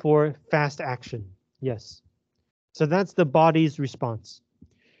 Needed for fast action, yes. So that's the body's response.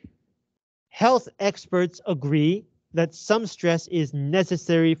 Health experts agree that some stress is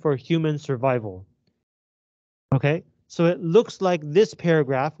necessary for human survival. Okay, so it looks like this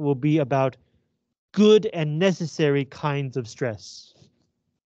paragraph will be about good and necessary kinds of stress.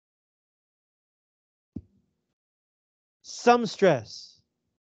 some stress.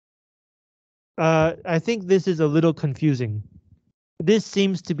 I think this is a little confusing. This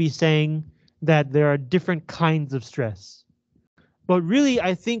seems to be saying that there are different kinds of stress. But really,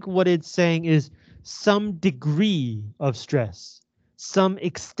 I think what it's saying is some degree of stress, some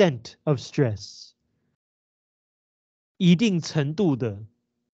extent of stress. 一定程度的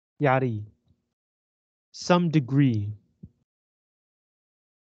压力. Some degree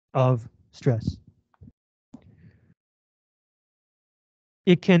of stress.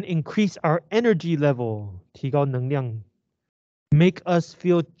 It can increase our energy level, 提高能量, make us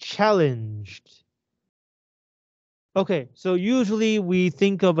feel challenged. Okay, so usually we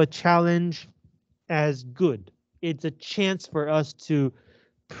think of a challenge as good. It's a chance for us to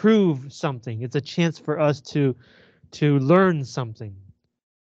prove something. It's a chance for us to learn something.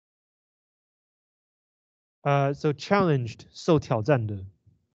 So challenged, 受挑战的.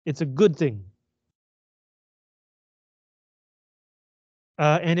 It's a good thing.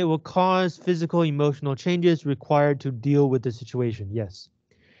 And it will cause physical, emotional changes required to deal with the situation. Yes.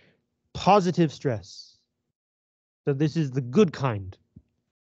 Positive stress. So this is the good kind.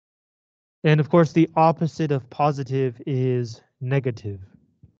 And of course, the opposite of positive is negative.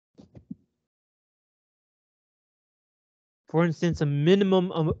 For instance, a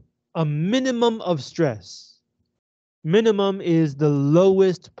minimum of stress. Minimum is the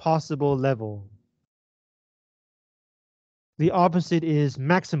lowest possible level. The opposite is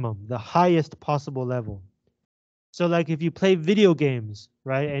maximum, the highest possible level. So like if you play video games,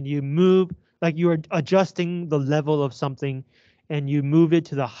 right, and you move, like you're adjusting the level of something and you move it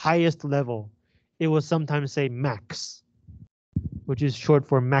to the highest level, it will sometimes say max, which is short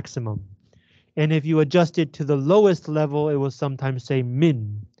for maximum. And if you adjust it to the lowest level, it will sometimes say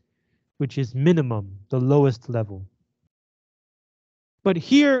min, which is minimum, the lowest level. But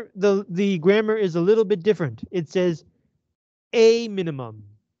here, the grammar is a little bit different. It says a minimum.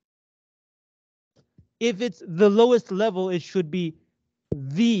 If it's the lowest level, it should be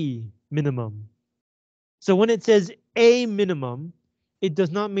the minimum. So when it says a minimum, it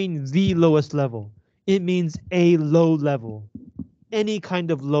does not mean the lowest level. It means a low level, any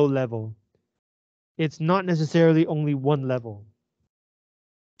kind of low level. It's not necessarily only one level,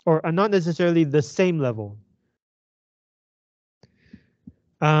 or not necessarily the same level.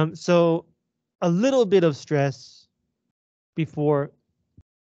 So a little bit of stress before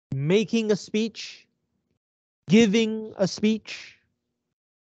making a speech, giving a speech,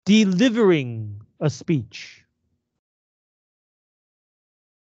 delivering a speech.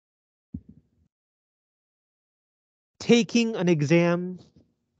 Taking an exam,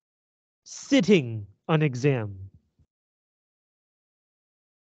 sitting an exam.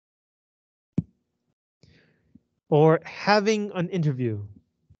 Or having an interview.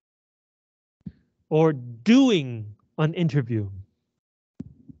 Or doing an interview.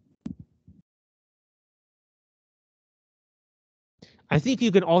 I think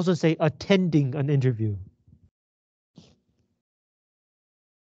you can also say attending an interview.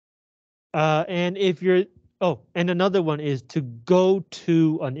 And if you're, and another one is to go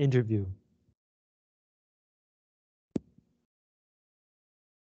to an interview.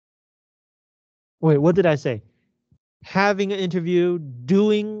 Wait, what did I say? Having an interview,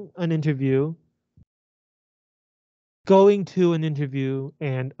 doing an interview, going to an interview,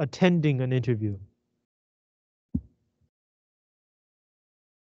 and attending an interview.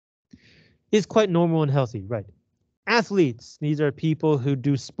 Is quite normal and healthy, right? Athletes, these are people who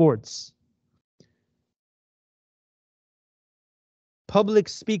do sports. Public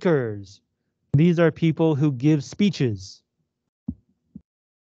speakers, these are people who give speeches.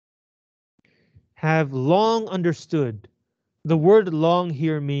 Have long understood. The word long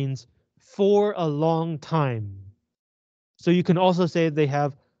here means for a long time. So you can also say they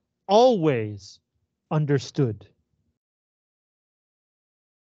have always understood.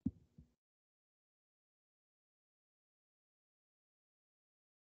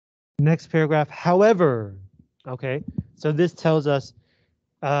 Next paragraph, however, okay, so this tells us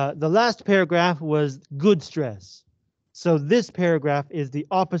the last paragraph was good stress. So this paragraph is the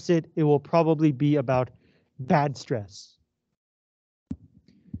opposite. It will probably be about bad stress.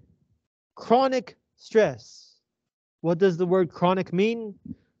 Chronic stress. What does the word chronic mean?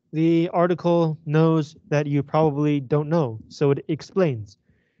 The article knows that you probably don't know, so it explains.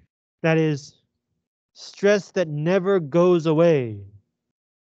 That is stress that never goes away.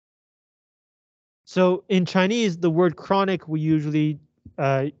 So in Chinese, the word chronic we usually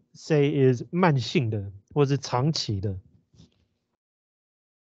say is 慢性的或是长期的.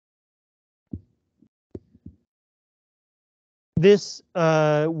 This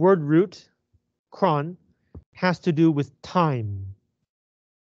word root, chron, has to do with time.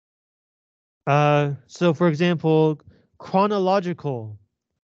 So for example, chronological,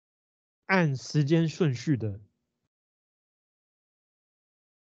 按时间顺序的。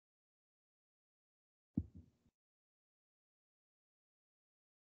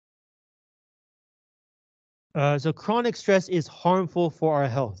So chronic stress is harmful for our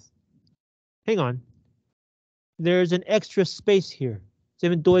health. Hang on. There's an extra space here. 这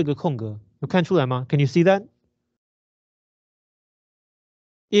边多一个空格，有看出来吗？ Can you see that?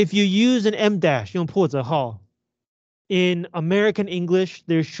 If you use an M dash, 用破折号, in American English,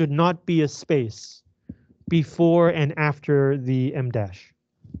 there should not be a space before and after the M dash.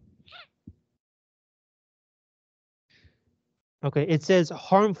 Okay, it says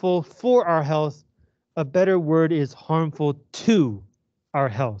harmful for our health. A better word is harmful to our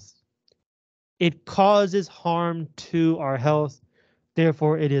health. It causes harm to our health.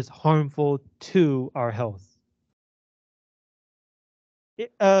 Therefore, it is harmful to our health.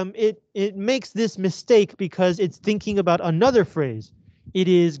 It makes this mistake because it's thinking about another phrase. It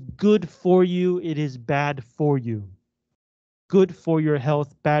is good for you. It is bad for you. Good for your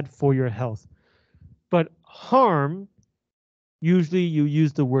health, bad for your health. But harm, usually you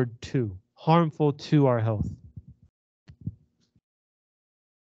use the word to. Harmful to our health.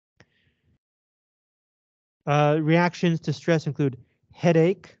 Reactions to stress include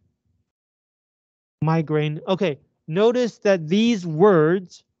headache, migraine. Okay, notice that these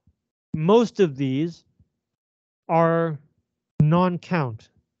words, most of these are non-count.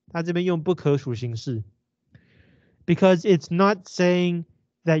 它这边用不可数形式 because it's not saying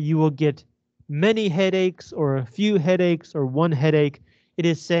that you will get many headaches or a few headaches or one headache. It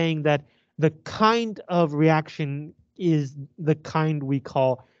is saying that the kind of reaction is the kind we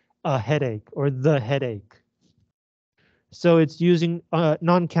call a headache or the headache. So it's using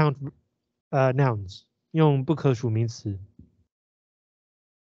non-count nouns, 用不可数名词.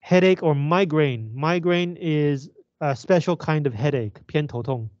 Headache or migraine. Migraine is a special kind of headache, 偏头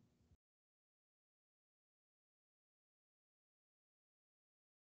痛.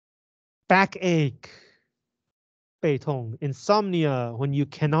 Backache, 背痛. Insomnia, when you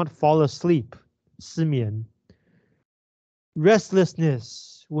cannot fall asleep, 失眠.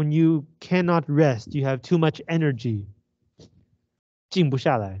 Restlessness, when you cannot rest, you have too much energy, 静不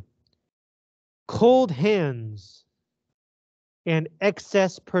下来. Cold hands and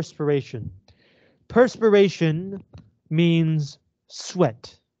excess perspiration. Perspiration means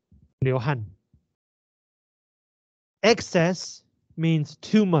sweat, 流汗. Excess means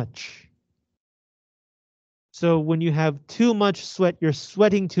too much. So when you have too much sweat, you're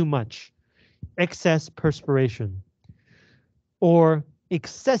sweating too much. Excess perspiration. Or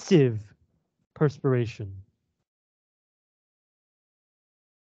excessive perspiration.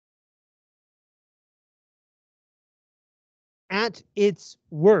 At its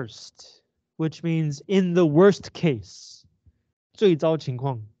worst, which means in the worst case. 最糟情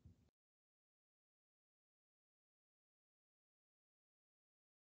况.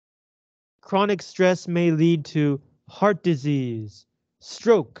 Chronic stress may lead to heart disease,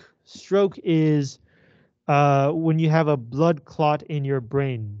 stroke. Stroke is when you have a blood clot in your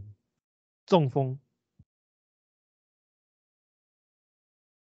brain. 中风.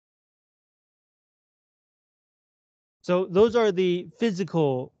 So those are the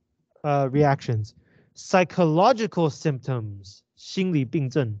physical reactions. Psychological symptoms, 心理病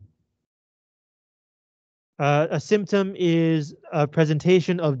症. A symptom is a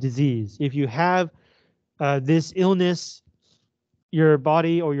presentation of disease. If you have this illness, your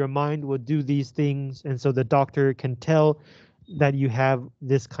body or your mind will do these things, and so the doctor can tell that you have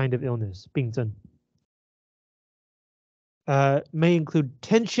this kind of illness, 病症. May include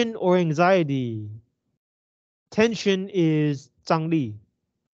tension or anxiety. Tension is 张力,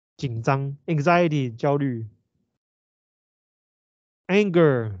 紧张. Anxiety, 焦虑.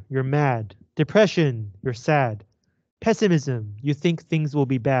 Anger, you're mad. Depression, you're sad. Pessimism, you think things will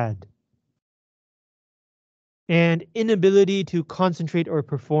be bad. And inability to concentrate or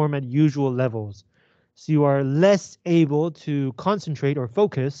perform at usual levels. So you are less able to concentrate or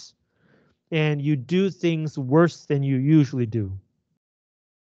focus, and you do things worse than you usually do.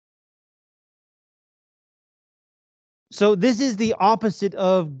 So this is the opposite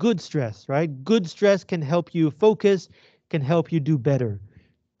of good stress, right? Good stress can help you focus, can help you do better.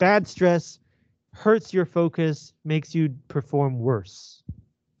 Bad stress hurts your focus, makes you perform worse.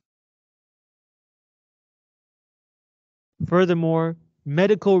 Furthermore,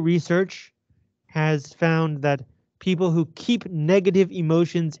 medical research has found that people who keep negative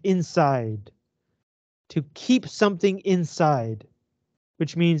emotions inside, to keep something inside,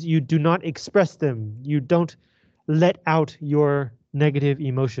 which means you do not express them. You don't let out your negative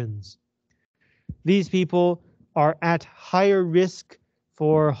emotions. These people are at higher risk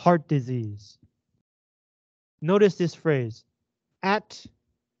for heart disease. Notice this phrase, at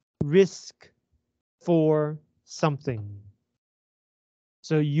risk for something.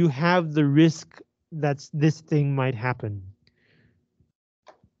 So you have the risk that this thing might happen.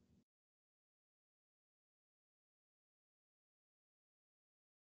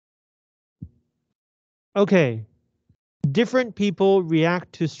 Okay, different people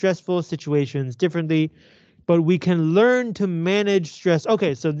react to stressful situations differently, but we can learn to manage stress.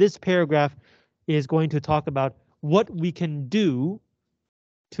 Okay, so this paragraph is going to talk about what we can do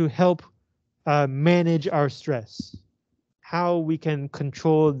to help manage our stress, how we can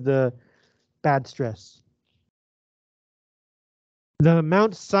control the bad stress. The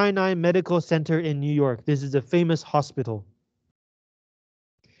Mount Sinai Medical Center in New York. This is a famous hospital.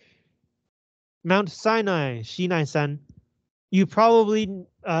 Mount Sinai, Sinai-san. You probably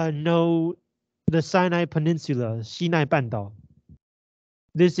know the Sinai Peninsula, Sinai Bandao.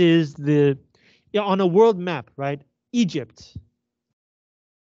 This is on a world map, right? Egypt,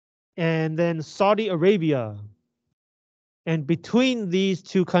 and then Saudi Arabia. And between these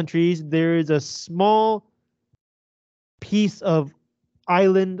two countries, there is a small piece of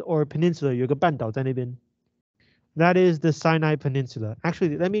island or peninsula. 有个半岛在那边. That is the Sinai Peninsula.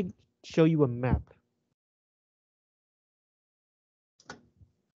 Actually, let me show you a map.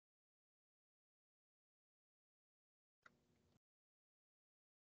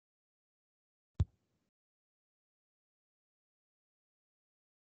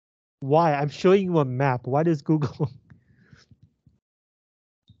 Why? I'm showing you a map. Why does Google?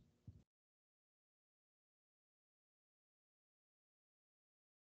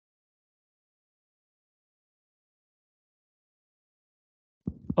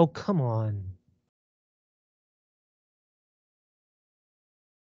 Oh, come on.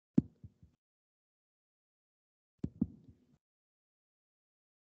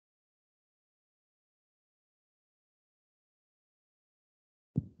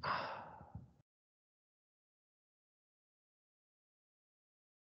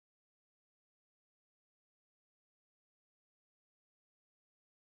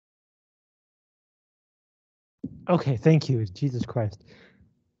 Okay, thank you. Jesus Christ.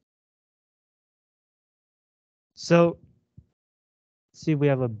 So, see, we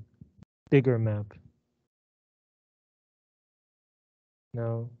have a bigger map.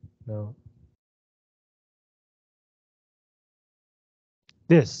 No.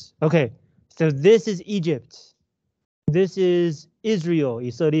 This. Okay, so this is Egypt. This is Israel,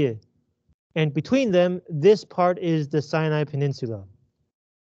 Israel. And between them, this part is the Sinai Peninsula.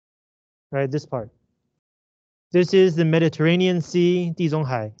 Right, this part. This is the Mediterranean Sea, 地中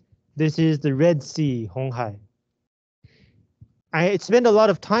海. This is the Red Sea, 红海. I spend a lot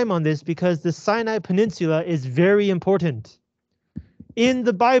of time on this because the Sinai Peninsula is very important. In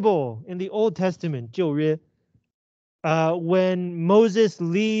the Bible, in the Old Testament, 旧约, when Moses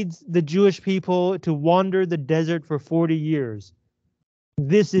leads the Jewish people to wander the desert for 40 years,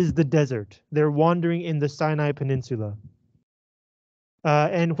 this is the desert. They're wandering in the Sinai Peninsula.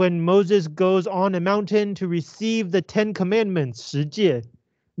 And when Moses goes on a mountain to receive the 10 Commandments, 十诫,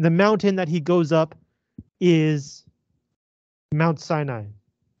 the mountain that he goes up is Mount Sinai.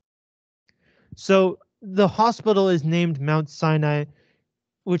 So the hospital is named Mount Sinai,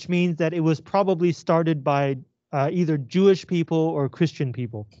 which means that it was probably started by either Jewish people or Christian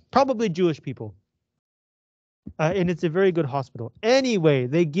people, probably Jewish people. And it's a very good hospital. Anyway,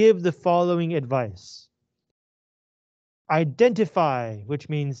 they give the following advice. Identify, which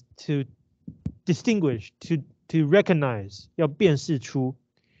means to distinguish, to recognize, 要辨识出,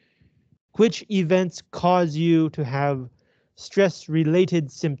 which events cause you to have stress-related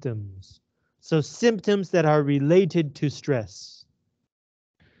symptoms. So symptoms that are related to stress.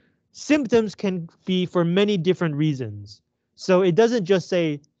 Symptoms can be for many different reasons. So it doesn't just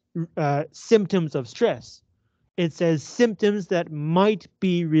say symptoms of stress. It says symptoms that might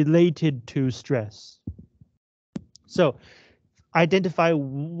be related to stress. So identify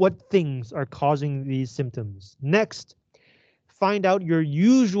what things are causing these symptoms. Next, find out your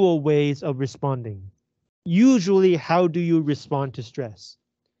usual ways of responding. Usually, how do you respond to stress?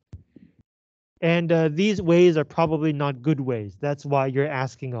 And these ways are probably not good ways. That's why you're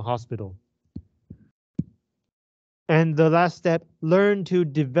asking a hospital. And the last step, learn to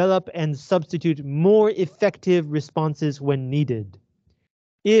develop and substitute more effective responses when needed.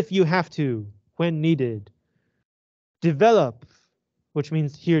 If you have to, when needed. Develop, which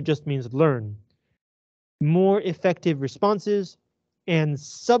means here just means learn. More effective responses and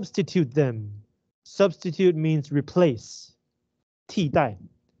substitute them. Substitute means replace, 替代.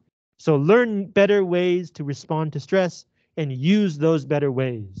 So learn better ways to respond to stress and use those better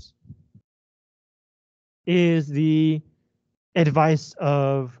ways is the advice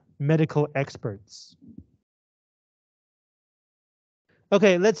of medical experts.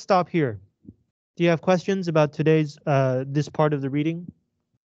 Okay, let's stop here. Do you have questions about today's this part of the reading?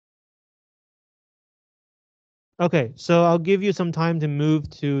 Okay, so I'll give you some time to move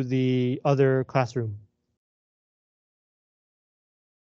to the other classroom.